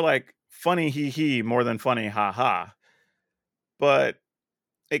this is more like funny hee more than funny ha ha. But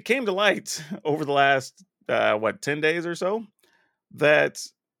it came to light over the last 10 days or so that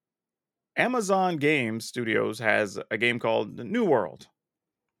Amazon Game Studios has a game called New World.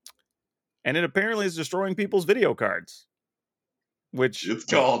 And it apparently is destroying people's video cards. Which it's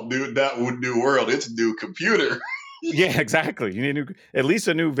called New World. It's New Computer. Yeah, exactly. You need at least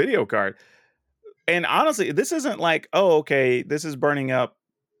a new video card. And honestly, this isn't like, oh, okay, this is burning up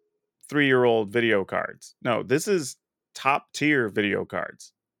 3-year-old video cards. No, this is top tier video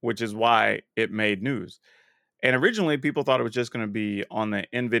cards, which is why it made news. And originally, people thought it was just going to be on the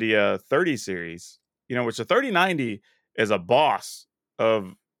NVIDIA 30 series, which the 3090 is a boss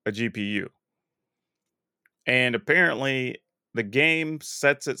of a GPU. And apparently, the game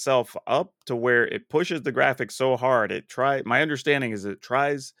sets itself up to where it pushes the graphics so hard. My understanding is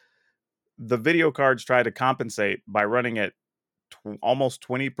the video cards try to compensate by running at almost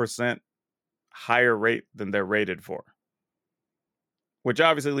 20% higher rate than they're rated for, which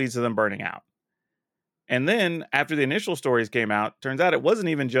obviously leads to them burning out. And then after the initial stories came out, turns out it wasn't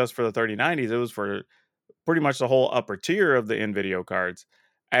even just for the 3090s. It was for pretty much the whole upper tier of the NVIDIA cards,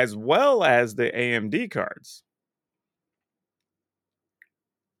 as well as the AMD cards.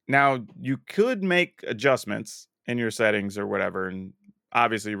 Now, you could make adjustments in your settings or whatever, and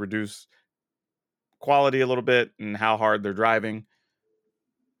obviously reduce quality a little bit and how hard they're driving.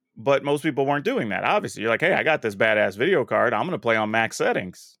 But most people weren't doing that. Obviously, you're like, hey, I got this badass video card. I'm going to play on max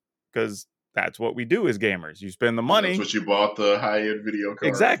settings because that's what we do as gamers. You spend the money. That's what you bought the high-end video card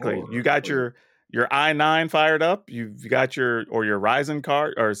exactly. For. You got your i9 fired up. You've got your Ryzen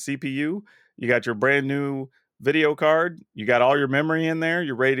card or CPU. You got your brand new video card. You got all your memory in there.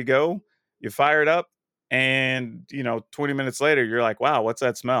 You're ready to go. You fire it up. And, 20 minutes later, you're like, wow, what's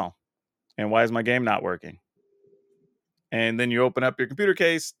that smell? And why is my game not working? And then you open up your computer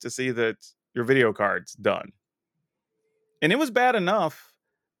case to see that your video card's done. And it was bad enough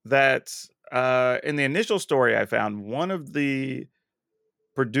that in the initial story I found, one of the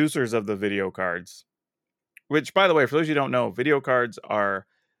producers of the video cards, which, by the way, for those of you who don't know, video cards are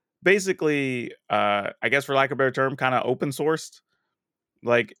basically, I guess for lack of a better term, kind of open sourced.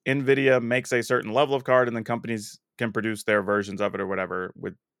 Like NVIDIA makes a certain level of card and then companies can produce their versions of it or whatever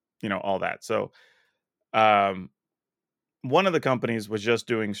with, all that. So one of the companies was just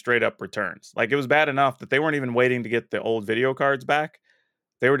doing straight up returns. Like it was bad enough that they weren't even waiting to get the old video cards back.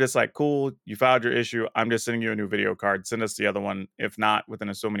 They were just like, cool, you filed your issue. I'm just sending you a new video card. Send us the other one. If not,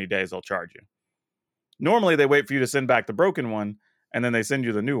 within so many days, I'll charge you. Normally, they wait for you to send back the broken one, and then they send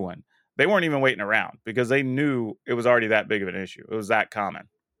you the new one. They weren't even waiting around because they knew it was already that big of an issue. It was that common.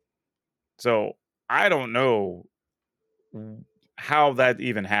 So I don't know how that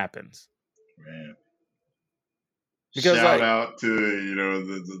even happens. Man. Because shout out to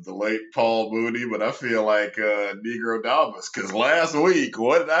the late Paul Mooney, but I feel like Negro Damas, because last week,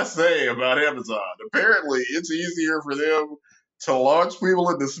 what did I say about Amazon? Apparently, it's easier for them to launch people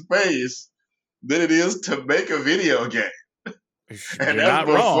into space than it is to make a video game. And that's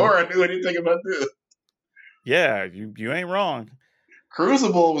before I knew anything about this. Yeah, you ain't wrong.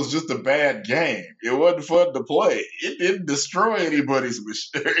 Crucible was just a bad game. It wasn't fun to play. It didn't destroy anybody's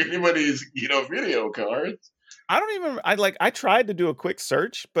video cards. I tried to do a quick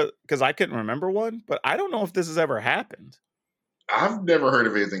search, but because I couldn't remember one, but I don't know if this has ever happened. I've never heard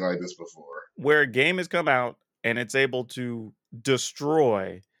of anything like this before. Where a game has come out and it's able to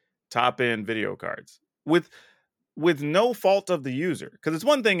destroy top-end video cards with no fault of the user. Because it's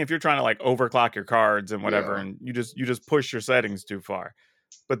one thing if you're trying to like overclock your cards and whatever, and you just push your settings too far.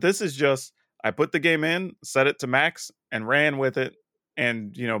 But this is just, I put the game in, set it to max, and ran with it.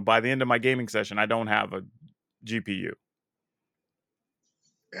 And, by the end of my gaming session, I don't have a GPU.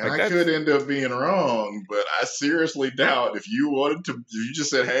 And I could end up being wrong, but I seriously doubt if you just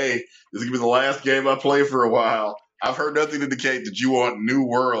said, hey, this is going to be the last game I play for a while. I've heard nothing to indicate that you want New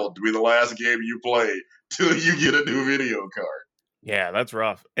World to be the last game you play till you get a new video card. Yeah, that's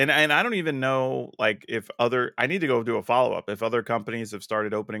rough. And I don't even know, like, I need to go do a follow-up. If other companies have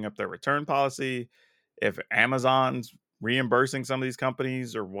started opening up their return policy, if Amazon's reimbursing some of these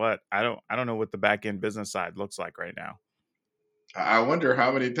companies or what. I don't know what the back end business side looks like right now. I wonder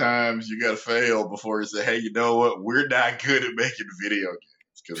how many times you got to fail before you say, hey, you know what? We're not good at making video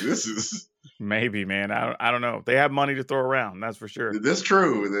games, because this is maybe, man. I don't know. They have money to throw around. That's for sure. That's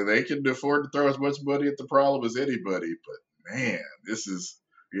true. They can afford to throw as much money at the problem as anybody. But man,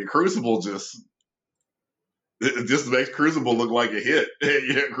 Crucible just makes Crucible look like a hit.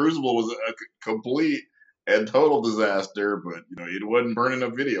 Crucible was a complete and total disaster, but it wasn't burning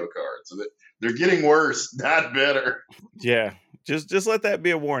up video cards. So they're getting worse, not better. Yeah, just let that be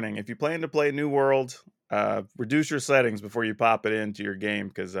a warning. If you plan to play New World, reduce your settings before you pop it into your game,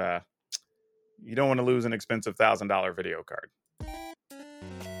 because you don't want to lose an expensive $1,000 video card.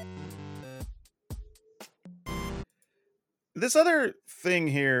 This other thing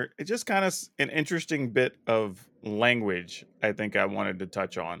here, it's just kind of an interesting bit of language I think I wanted to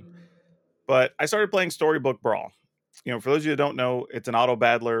touch on. But I started playing Storybook Brawl. For those of you that don't know, it's an auto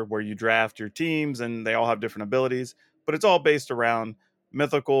battler where you draft your teams and they all have different abilities, but it's all based around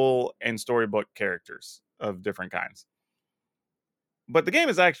mythical and storybook characters of different kinds. But the game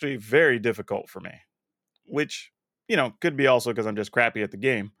is actually very difficult for me, which, could be also because I'm just crappy at the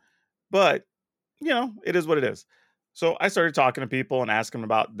game. But, it is what it is. So I started talking to people and asking them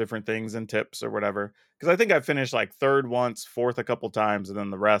about different things and tips or whatever. Because I think I finished like third once, fourth a couple times, and then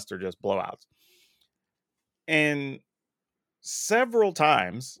the rest are just blowouts. And several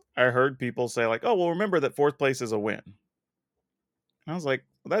times I heard people say like, oh, well, remember that fourth place is a win. And I was like,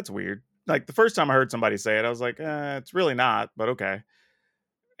 well, that's weird. Like the first time I heard somebody say it, I was like, it's really not, but okay.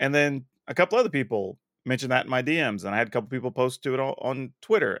 And then a couple other people mentioned that in my DMs, and I had a couple people post to it on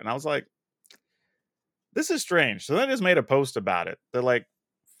Twitter. And I was like, this is strange. So then I just made a post about it. They're like,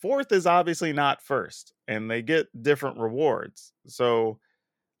 fourth is obviously not first, and they get different rewards. So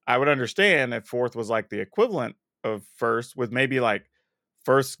I would understand if fourth was like the equivalent of first, with maybe like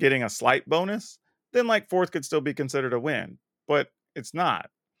first getting a slight bonus, then like fourth could still be considered a win, but it's not.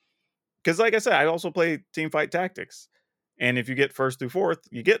 Because like I said, I also play Teamfight Tactics. And if you get first through fourth,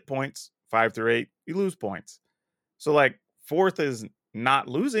 you get points. 5 through 8, you lose points. So like fourth is not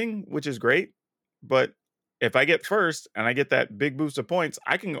losing, which is great. But if I get first and I get that big boost of points,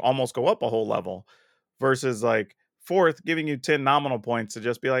 I can almost go up a whole level versus like fourth giving you 10 nominal points to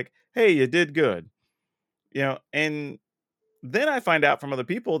just be like, hey, you did good. And then I find out from other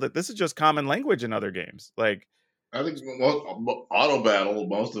people that this is just common language in other games. Like, I think auto battle,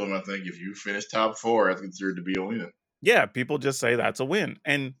 most of them, I think if you finish top 4, that's considered to be a win. Yeah, people just say that's a win.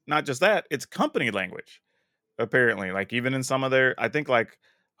 And not just that, it's company language, apparently. Like even in some of their, I think like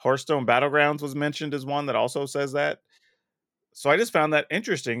Hearthstone Battlegrounds was mentioned as one that also says that. So I just found that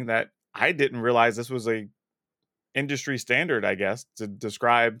interesting that I didn't realize this was a industry standard, I guess, to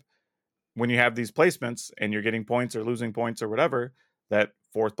describe when you have these placements and you're getting points or losing points or whatever, that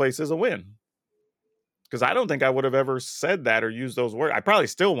fourth place is a win. Because I don't think I would have ever said that or used those words. I probably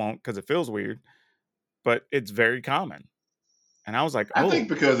still won't because it feels weird, but it's very common. And I was like, I think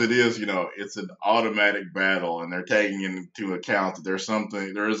because it is, it's an automatic battle and they're taking into account that there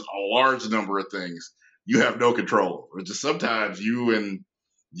is a large number of things you have no control. Or just sometimes you and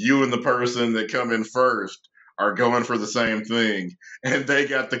the person that come in first are going for the same thing, and they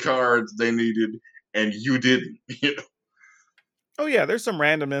got the cards they needed, and you didn't. Oh yeah, there's some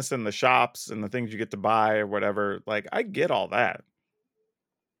randomness in the shops and the things you get to buy or whatever. Like, I get all that.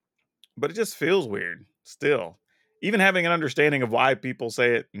 But it just feels weird still. Even having an understanding of why people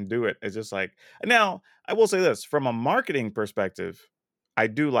say it and do it is just like, now, I will say this, from a marketing perspective, I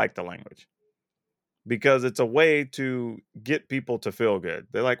do like the language because it's a way to get people to feel good.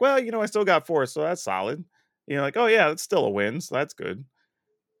 They're like, well, I still got 4, so that's solid. Like, oh yeah, it's still a win, so that's good.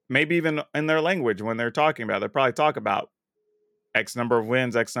 Maybe even in their language when they're talking about it, they probably talk about X number of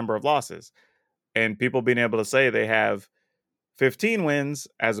wins, X number of losses. And people being able to say they have 15 wins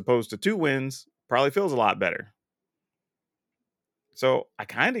as opposed to 2 wins probably feels a lot better. So I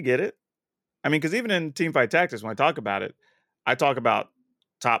kind of get it. I mean, because even in Teamfight Tactics, when I talk about it, I talk about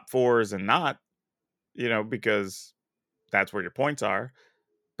top 4s and not, because that's where your points are.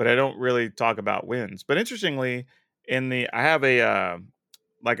 But I don't really talk about wins. But interestingly, I have a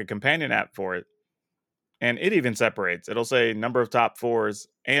like a companion app for it, and it even separates. It'll say number of top 4s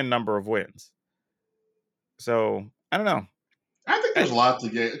and number of wins. So I don't know. I think there's lots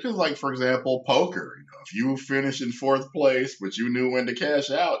of games. Because, like, for example, poker. If you finish in 4th place, but you knew when to cash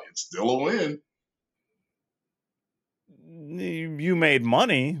out, it's still a win. You made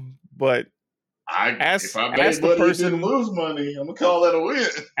money, but if I made money and didn't lose money, I'm gonna call that a win.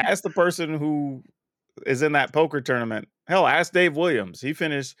 Ask the person who is in that poker tournament. Hell, ask Dave Williams. He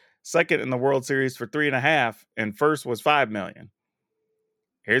finished second in the World Series for 3.5, and first was $5 million.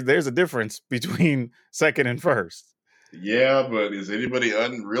 There's a difference between second and first. Yeah, but is anybody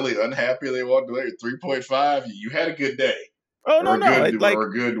really unhappy they walked away at 3.5? You had a good day. Oh, no. Or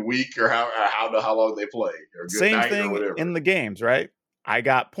a good week, or how long they played. Or a good same night thing or whatever. in the games, right? I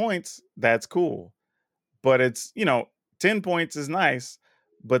got points. That's cool. But it's, 10 points is nice,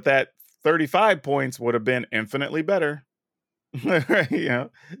 but that 35 points would have been infinitely better.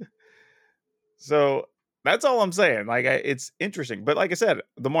 So that's all I'm saying. Like, it's interesting. But like I said,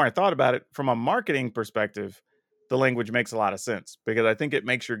 the more I thought about it from a marketing perspective, the language makes a lot of sense because I think it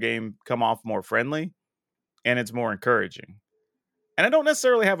makes your game come off more friendly and it's more encouraging. And I don't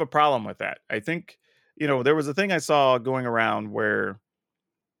necessarily have a problem with that. I think, there was a thing I saw going around where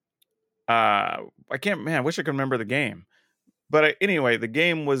I wish I could remember the game. But anyway, the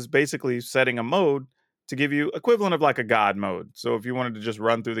game was basically setting a mode to give you equivalent of like a God mode. So if you wanted to just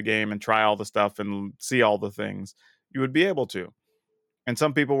run through the game and try all the stuff and see all the things, you would be able to. And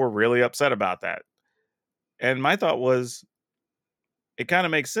some people were really upset about that. And my thought was, it kind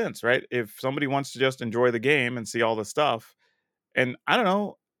of makes sense, right? If somebody wants to just enjoy the game and see all the stuff, and I don't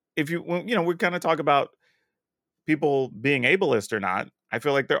know if we kind of talk about people being ableist or not. I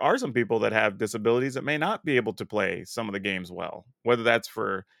feel like there are some people that have disabilities that may not be able to play some of the games well, whether that's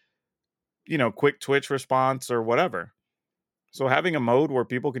for, quick twitch response or whatever. So having a mode where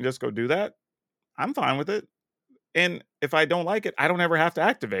people can just go do that, I'm fine with it. And if I don't like it, I don't ever have to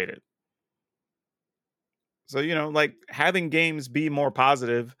activate it. So, like having games be more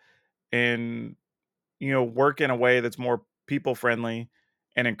positive and, work in a way that's more people friendly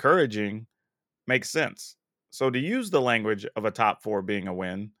and encouraging makes sense. So to use the language of a top 4 being a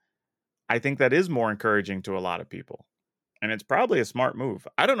win, I think that is more encouraging to a lot of people. And it's probably a smart move.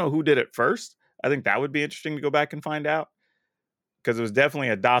 I don't know who did it first. I think that would be interesting to go back and find out because it was definitely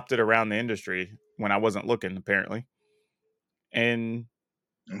adopted around the industry when I wasn't looking, apparently. And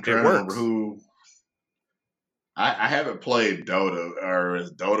I'm trying to remember who. I haven't played Dota or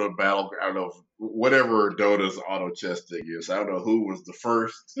is Dota Battle. I don't know whatever Dota's auto chess thing is. I don't know who was the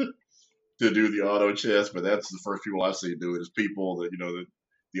first to do the auto chess, but that's the first people I see do it is people that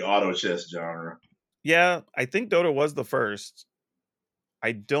the auto chess genre. Yeah, I think Dota was the first.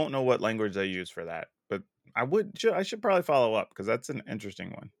 I don't know what language they use for that, but I should probably follow up because that's an interesting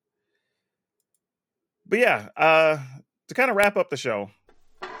one. But yeah, to kind of wrap up the show,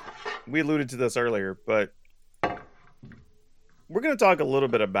 we alluded to this earlier, but we're going to talk a little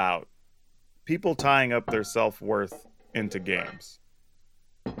bit about people tying up their self-worth into games.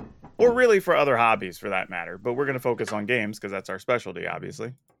 Or really for other hobbies for that matter, but we're going to focus on games because that's our specialty,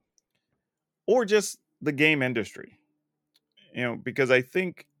 obviously. Or just the game industry. Because I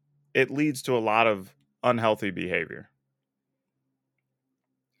think it leads to a lot of unhealthy behavior.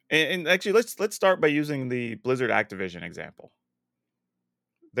 And actually, let's start by using the Blizzard Activision example.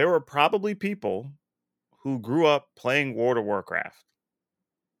 There were probably people who grew up playing World of Warcraft.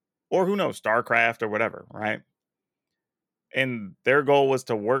 Or who knows, StarCraft or whatever, right? And their goal was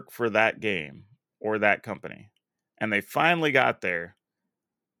to work for that game or that company. And they finally got there.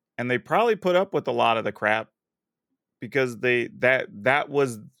 And they probably put up with a lot of the crap because that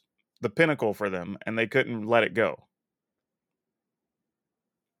was the pinnacle for them and they couldn't let it go.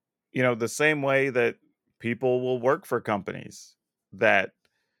 You know, the same way that people will work for companies that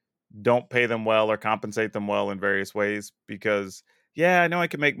don't pay them well or compensate them well in various ways because, yeah, I know I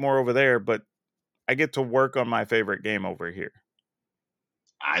can make more over there, but I get to work on my favorite game over here.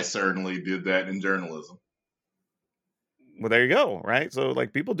 I certainly did that in journalism. Well, there you go, right? So,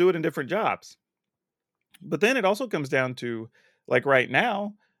 like, people do it in different jobs. But then it also comes down to, like, right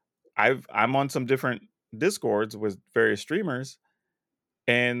now, I'm on some different Discords with various streamers,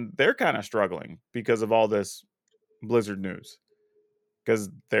 and they're kind of struggling because of all this Blizzard news. Because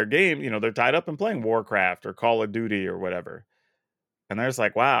their game, you know, they're tied up in playing Warcraft or Call of Duty or whatever. And they're just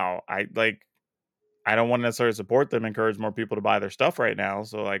like, wow, I don't want to necessarily support them, encourage more people to buy their stuff right now.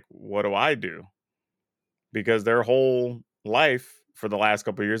 So, like, what do I do? Because their whole life for the last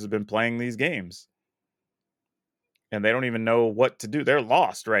couple of years has been playing these games. And they don't even know what to do. They're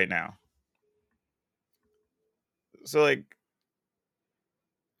lost right now. So, like,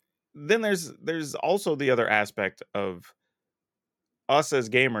 then there's also the other aspect of us as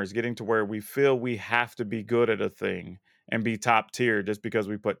gamers getting to where we feel we have to be good at a thing and be top tier just because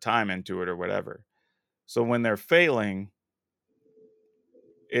we put time into it or whatever. So when they're failing,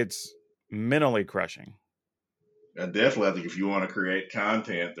 it's mentally crushing. And definitely, I think if you want to create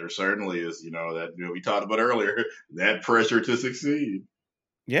content, there certainly is, that we talked about earlier, that pressure to succeed.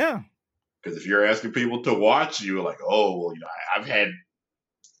 Yeah. Because if you're asking people to watch you, like, oh, well,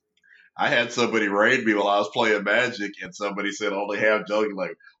 I had somebody raid me while I was playing Magic, and somebody said, only half joking,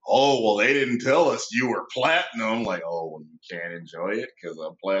 like, oh, well, they didn't tell us you were platinum. Like, oh, well, you can't enjoy it because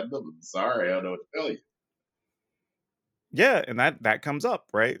I'm platinum. I'm sorry, I don't know what to tell you. Yeah, and that comes up,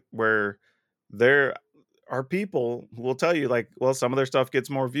 right? Where there are people who will tell you, like, well, some of their stuff gets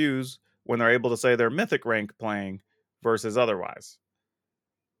more views when they're able to say they're mythic rank playing versus otherwise.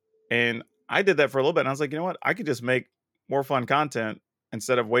 And I did that for a little bit, and I was like, you know what? I could just make more fun content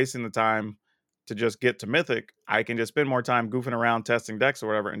instead of wasting the time to just get to mythic. I can just spend more time goofing around, testing decks or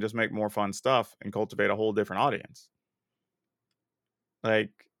whatever, and just make more fun stuff and cultivate a whole different audience.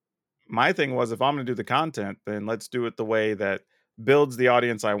 Like, my thing was, if I'm going to do the content, then let's do it the way that builds the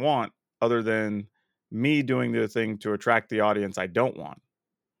audience I want, other than me doing the thing to attract the audience I don't want.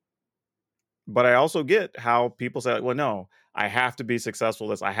 But I also get how people say, well, no, I have to be successful at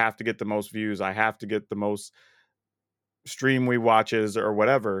this. I have to get the most views. I have to get the most stream we watches or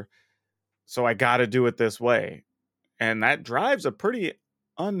whatever. So I got to do it this way. And that drives a pretty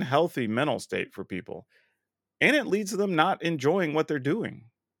unhealthy mental state for people. And it leads to them not enjoying what they're doing.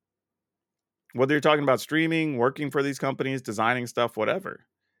 Whether you're talking about streaming, working for these companies, designing stuff, whatever.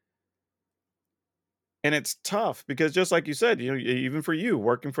 And it's tough because just like you said, even for you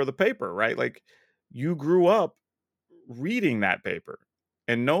working for the paper, right? Like, you grew up reading that paper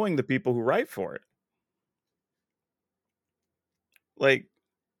and knowing the people who write for it. Like,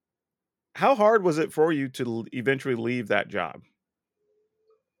 how hard was it for you to eventually leave that job?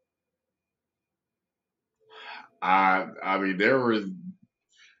 I mean, there were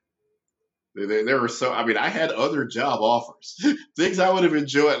so. I mean, I had other job offers, things I would have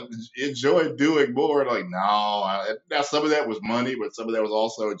enjoyed doing more. Like, no, now some of that was money, but some of that was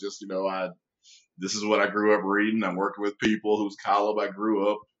also just, this is what I grew up reading. I'm working with people whose column I grew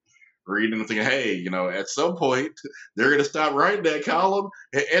up reading and thinking, hey, at some point they're going to stop writing that column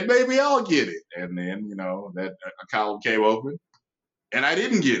and maybe I'll get it. And then, that a column came open and I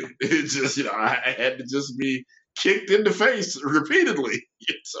didn't get it. It just, I had to just be kicked in the face repeatedly.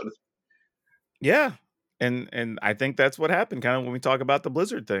 Yeah. And I think that's what happened kind of when we talk about the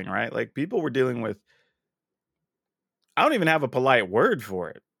Blizzard thing, right? Like, people were dealing with, I don't even have a polite word for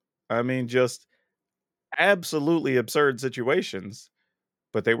it. I mean, just absolutely absurd situations,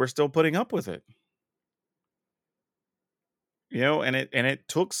 but they were still putting up with it. And it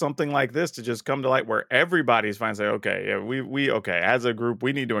took something like this to just come to light where everybody's fine, say, okay, yeah, we okay, as a group,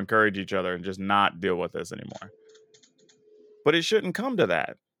 we need to encourage each other and just not deal with this anymore. But it shouldn't come to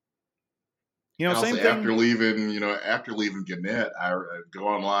that. Same thing. After leaving Gannett, I go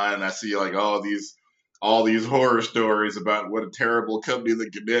online and I see like all these horror stories about what a terrible company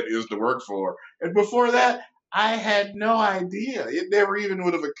that Gannett is to work for. And before that, I had no idea. It never even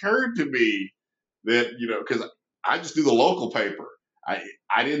would have occurred to me that, because I just do the local paper. I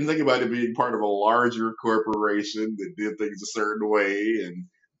didn't think about it being part of a larger corporation that did things a certain way and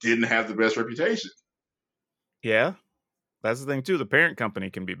didn't have the best reputation. Yeah, that's the thing too. The parent company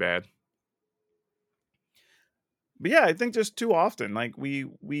can be bad. But yeah, I think just too often, like,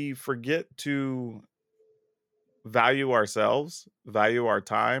 we forget to value ourselves, value our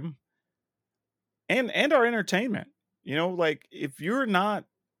time, and our entertainment. You know, like if you're not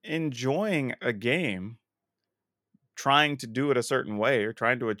enjoying a game, trying to do it a certain way or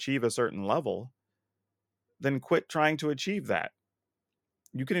trying to achieve a certain level, then quit trying to achieve that.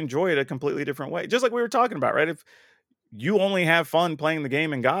 You can enjoy it a completely different way. Just like we were talking about, right? If you only have fun playing the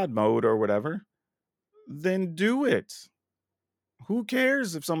game in God mode or whatever, then do it. Who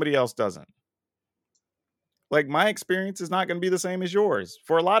cares if somebody else doesn't? Like my experience is not going to be the same as yours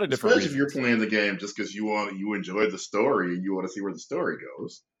for a lot of different reasons. Especially if you're playing the game just because you enjoy the story and you want to see where the story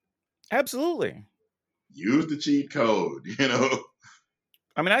goes. Absolutely. Use the cheat code, you know.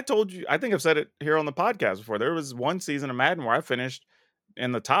 I mean, I told you, I think I've said it here on the podcast before. There was one season of Madden where I finished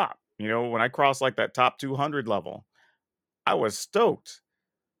in the top. You know, when I crossed like that top 200 level, I was stoked.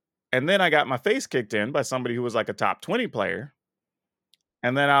 And then I got my face kicked in by somebody who was like a top 20 player.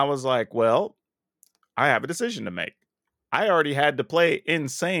 And then I was like, well, I have a decision to make. I already had to play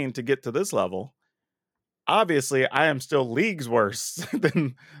insane to get to this level. Obviously, I am still leagues worse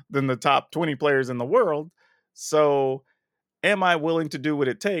than the top 20 players in the world. So am I willing to do what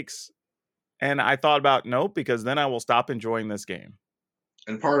it takes? And I thought about no, because then I will stop enjoying this game.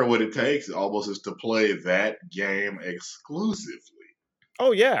 And part of what it takes almost is to play that game exclusively.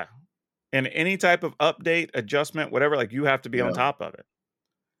 Oh, yeah. And any type of update, adjustment, whatever, like you have to be on top of it.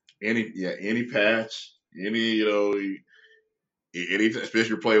 Any patch, especially if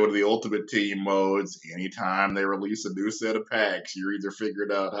you're playing one of the Ultimate Team modes, anytime they release a new set of packs, you're either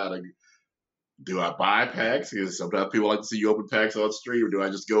figuring out how to, do I buy packs? Because sometimes people like to see you open packs on stream, or do I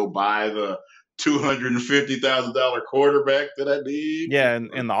just go buy the $250,000 quarterback that I need? Yeah,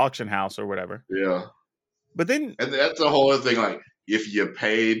 in the auction house or whatever. Yeah. But then... And that's a whole other thing, like, if you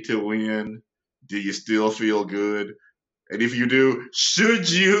paid to win, do you still feel good? And if you do, should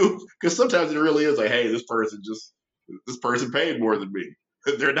you? Because sometimes it really is like, hey, this person paid more than me.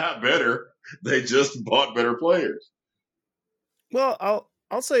 They're not better. They just bought better players. Well,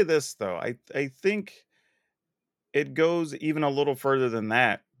 I'll say this though. I think it goes even a little further than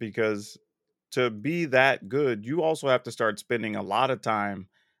that, because to be that good, you also have to start spending a lot of time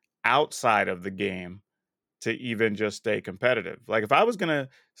outside of the game to even just stay competitive. Like if I was going to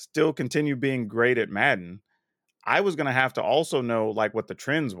still continue being great at Madden, I was going to have to also know like what the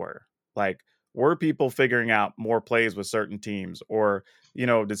trends were. Like, were people figuring out more plays with certain teams? Or,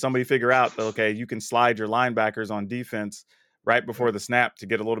 did somebody figure out that, okay, you can slide your linebackers on defense right before the snap to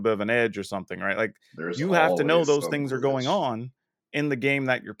get a little bit of an edge or something, right? Like you have to know those things are going on in the game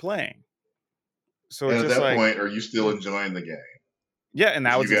that you're playing. So and it's at just that point, are you still enjoying the game? Yeah, and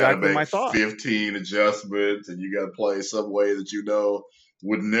that was exactly my thought. 15 adjustments, and you got to play some way that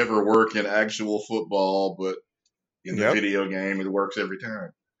would never work in actual football, but in the video game, it works every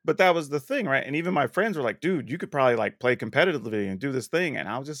time. But that was the thing, right? And even my friends were like, dude, you could probably like play competitively and do this thing. And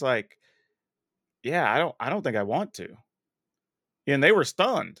I was just like, yeah, I don't think I want to. And they were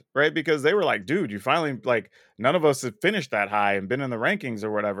stunned, right? Because they were like, dude, you finally, like, none of us have finished that high and been in the rankings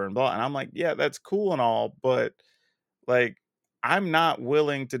or whatever and blah. And I'm like, yeah, that's cool and all, but like, I'm not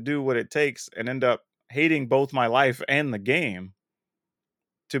willing to do what it takes and end up hating both my life and the game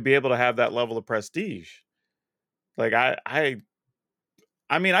to be able to have that level of prestige. Like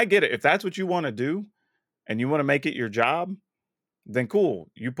I mean, I get it. If that's what you want to do and you want to make it your job, then cool.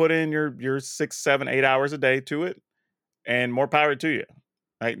 You put in your 6, 7, 8 hours a day to it, and more power to you.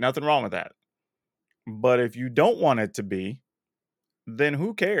 Like, nothing wrong with that. But if you don't want it to be, then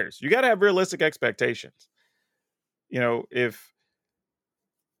who cares? You got to have realistic expectations. If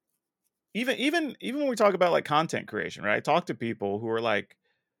even when we talk about like content creation, right? I talk to people who are like,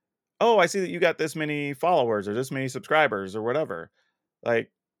 oh, I see that you got this many followers or this many subscribers or whatever.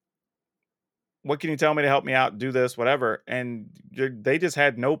 Like, what can you tell me to help me out, do this, whatever? And they just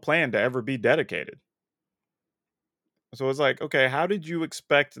had no plan to ever be dedicated. So it's like, okay, how did you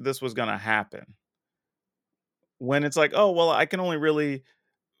expect this was going to happen? When it's like, oh, well, I can only really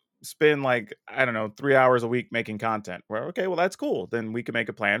spend like, I don't know, 3 hours a week making content. Well, okay, well, that's cool. Then we can make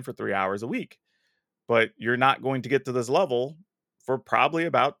a plan for 3 hours a week. But you're not going to get to this level for probably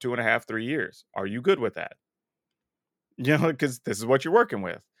about 2.5, 3 years. Are you good with that? Because this is what you're working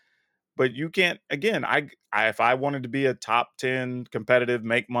with. But you can't, again, I if I wanted to be a top 10 competitive,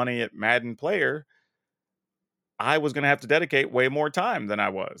 make money at Madden player, I was going to have to dedicate way more time than I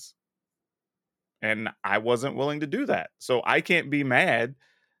was. And I wasn't willing to do that. So I can't be mad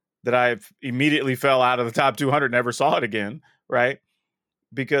that I immediately fell out of the top 200, never saw it again, right?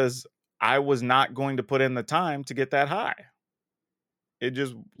 Because I was not going to put in the time to get that high. It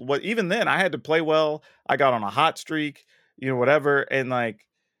just, even then, I had to play well. I got on a hot streak, whatever. And like,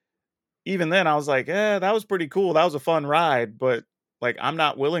 even then I was like, that was pretty cool. That was a fun ride, but like, I'm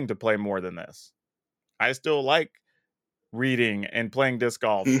not willing to play more than this. I still like reading and playing disc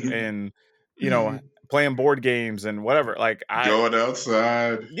golf and, playing board games and whatever. Like going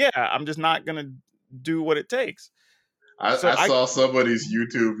outside. Yeah, I'm just not going to do what it takes. I saw somebody's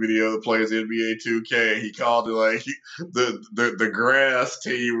YouTube video that plays NBA 2K. He called it like the grass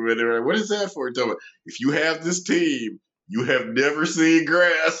team. What is that for? If you have this team, you have never seen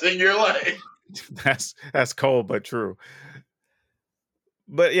grass in your life. That's cold but true.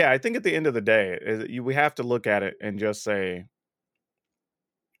 But yeah, I think at the end of the day, we have to look at it and just say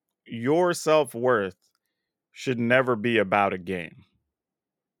your self-worth should never be about a game.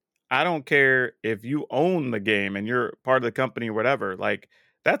 I don't care if you own the game and you're part of the company or whatever. Like,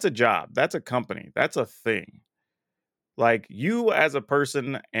 that's a job. That's a company. That's a thing. Like, you as a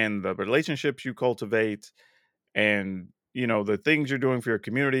person and the relationships you cultivate and, the things you're doing for your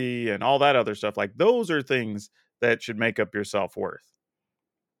community and all that other stuff, like, those are things that should make up your self-worth.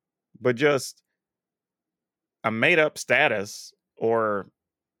 But just a made-up status or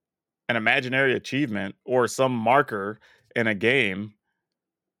an imaginary achievement or some marker in a game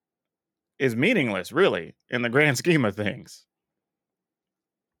is meaningless, really, in the grand scheme of things.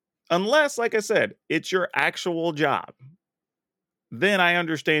 Unless, like I said, it's your actual job. Then I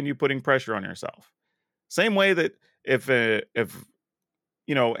understand you putting pressure on yourself. Same way that if an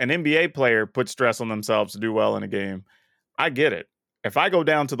NBA player puts stress on themselves to do well in a game, I get it. If I go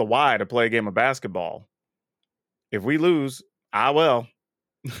down to the Y to play a game of basketball, if we lose, well.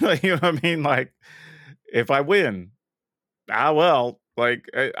 You know what I mean? Like, if I win, well. Like,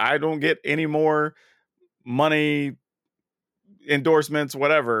 I don't get any more money, endorsements,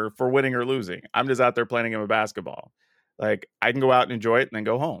 whatever, for winning or losing. I'm just out there playing a game of basketball. Like, I can go out and enjoy it and then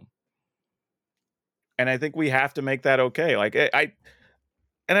go home. And I think we have to make that okay. Like, I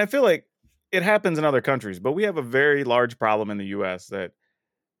feel like it happens in other countries, but we have a very large problem in the US that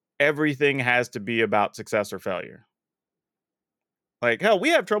everything has to be about success or failure. Like, hell, we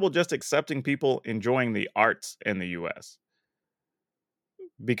have trouble just accepting people enjoying the arts in the US.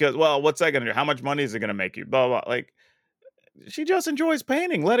 Because, well, what's that going to do? How much money is it going to make you? Blah, blah. Like, she just enjoys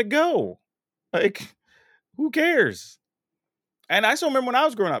painting. Let it go. Like, who cares? And I still remember when I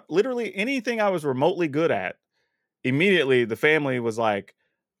was growing up, literally anything I was remotely good at, immediately the family was like,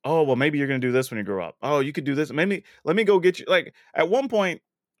 oh, well, maybe you're going to do this when you grow up. Oh, you could do this. Maybe let me go get you. Like, at one point,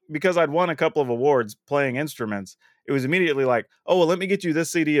 because I'd won a couple of awards playing instruments, it was immediately like, oh, well, let me get you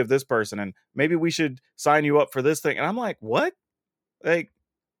this CD of this person, and maybe we should sign you up for this thing. And I'm like, what? Like,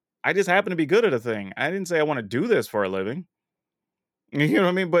 I just happen to be good at a thing. I didn't say I want to do this for a living. You know what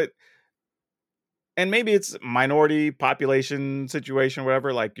I mean? And maybe it's minority population situation,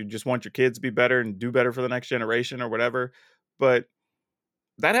 whatever. Like, you just want your kids to be better and do better for the next generation or whatever. But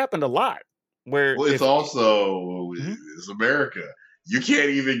that happened a lot. Well, it's it's America. You can't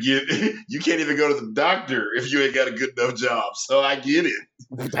even go to the doctor if you ain't got a good enough job. So I get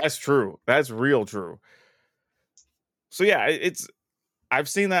it. That's true. That's real true. So yeah, I've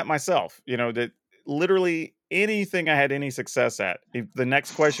seen that myself, that literally anything I had any success at, if the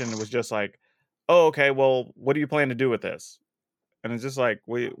next question was just like, oh, okay, well, what do you plan to do with this? And it's just like,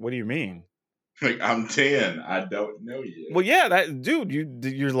 what do you mean? Like, I'm 10. I don't know yet. Well, yeah, that dude,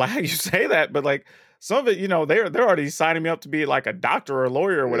 you say that, but like some of it, they're already signing me up to be like a doctor or a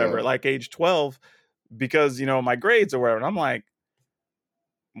lawyer or whatever at like age 12 because, my grades or whatever. And I'm like,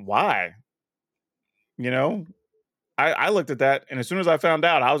 why? I looked at that, and as soon as I found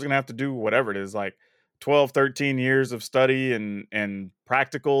out I was going to have to do whatever it is, like 12, 13 years of study and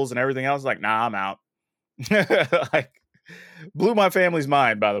practicals and everything else, like, nah, I'm out. Like, blew my family's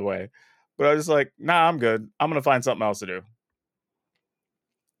mind, by the way. But I was just like, nah, I'm good. I'm going to find something else to do.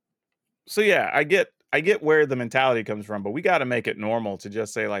 So yeah, I get where the mentality comes from, but we got to make it normal to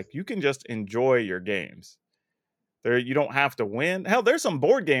just say, like, you can just enjoy your games. You don't have to win. Hell, there's some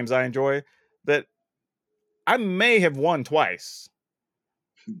board games I enjoy that I may have won twice.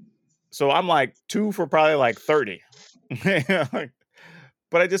 So I'm like 2 for probably like 30.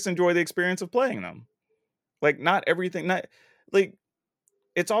 But I just enjoy the experience of playing them. Like, not everything,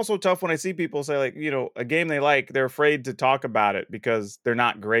 it's also tough when I see people say, like, a game they like, they're afraid to talk about it because they're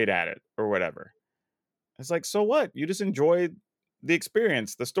not great at it or whatever. It's like, so what? You just enjoy the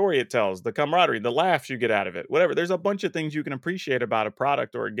experience, the story it tells, the camaraderie, the laughs you get out of it, whatever. There's a bunch of things you can appreciate about a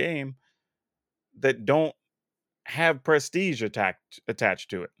product or a game that don't have prestige attached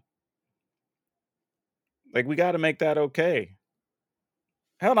to it. Like, we got to make that okay.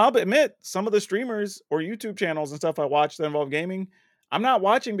 Hell, and I'll admit, some of the streamers or YouTube channels and stuff I watch that involve gaming, I'm not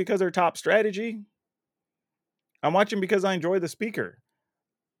watching because they're top strategy. I'm watching because I enjoy the speaker.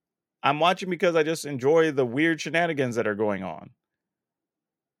 I'm watching because I just enjoy the weird shenanigans that are going on.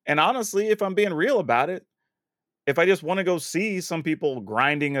 And honestly, if I'm being real about it, if I just want to go see some people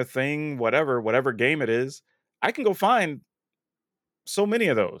grinding a thing, whatever game it is, I can go find so many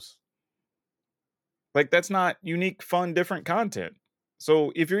of those. Like, that's not unique, fun, different content.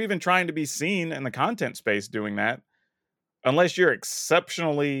 So if you're even trying to be seen in the content space doing that, unless you're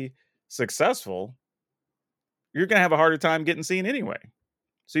exceptionally successful, you're going to have a harder time getting seen anyway.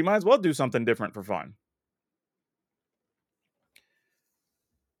 So you might as well do something different for fun.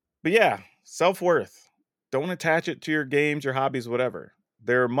 But yeah, self-worth. Don't attach it to your games, your hobbies, whatever.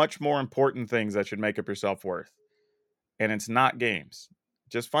 There are much more important things that should make up your self-worth. And it's not games.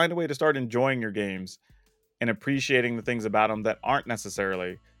 Just find a way to start enjoying your games and appreciating the things about them that aren't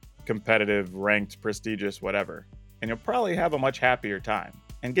necessarily competitive, ranked, prestigious, whatever. And you'll probably have a much happier time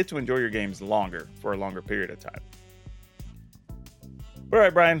and get to enjoy your games longer for a longer period of time. All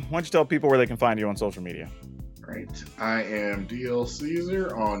right, Brian, why don't you tell people where they can find you on social media? Right. I am DL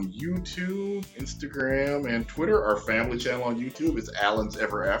Caesar on YouTube, Instagram, and Twitter. Our family channel on YouTube is Alan's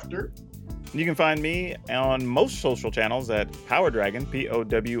Ever After. You can find me on most social channels at Power Dragon,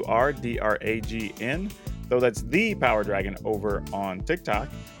 POWRDRAGN, though that's the Power Dragon over on TikTok.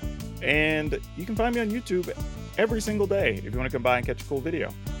 And you can find me on YouTube every single day if you want to come by and catch a cool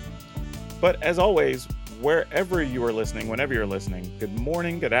video. But as always, wherever you are listening, whenever you're listening, good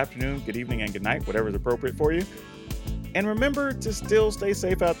morning, good afternoon, good evening, and good night, whatever is appropriate for you. And remember to still stay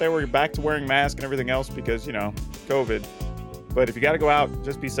safe out there where you're back to wearing masks and everything else because, COVID. But if you got to go out,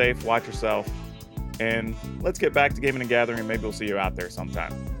 just be safe, watch yourself, and let's get back to gaming and gathering, and maybe we'll see you out there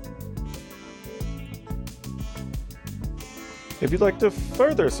sometime. If you'd like to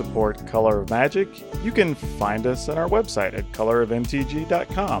further support Color of Magic, you can find us on our website at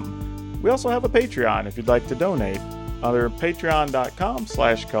colorofmtg.com. We also have a Patreon if you'd like to donate, under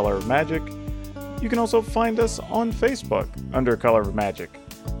patreon.com/colorofmagic. You can also find us on Facebook under Color of Magic.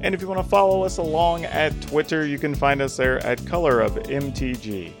 And if you want to follow us along at Twitter, you can find us there at Color of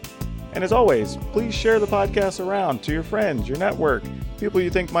MTG. And as always, please share the podcast around to your friends, your network, people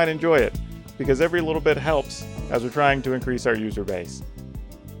you think might enjoy it, because every little bit helps as we're trying to increase our user base.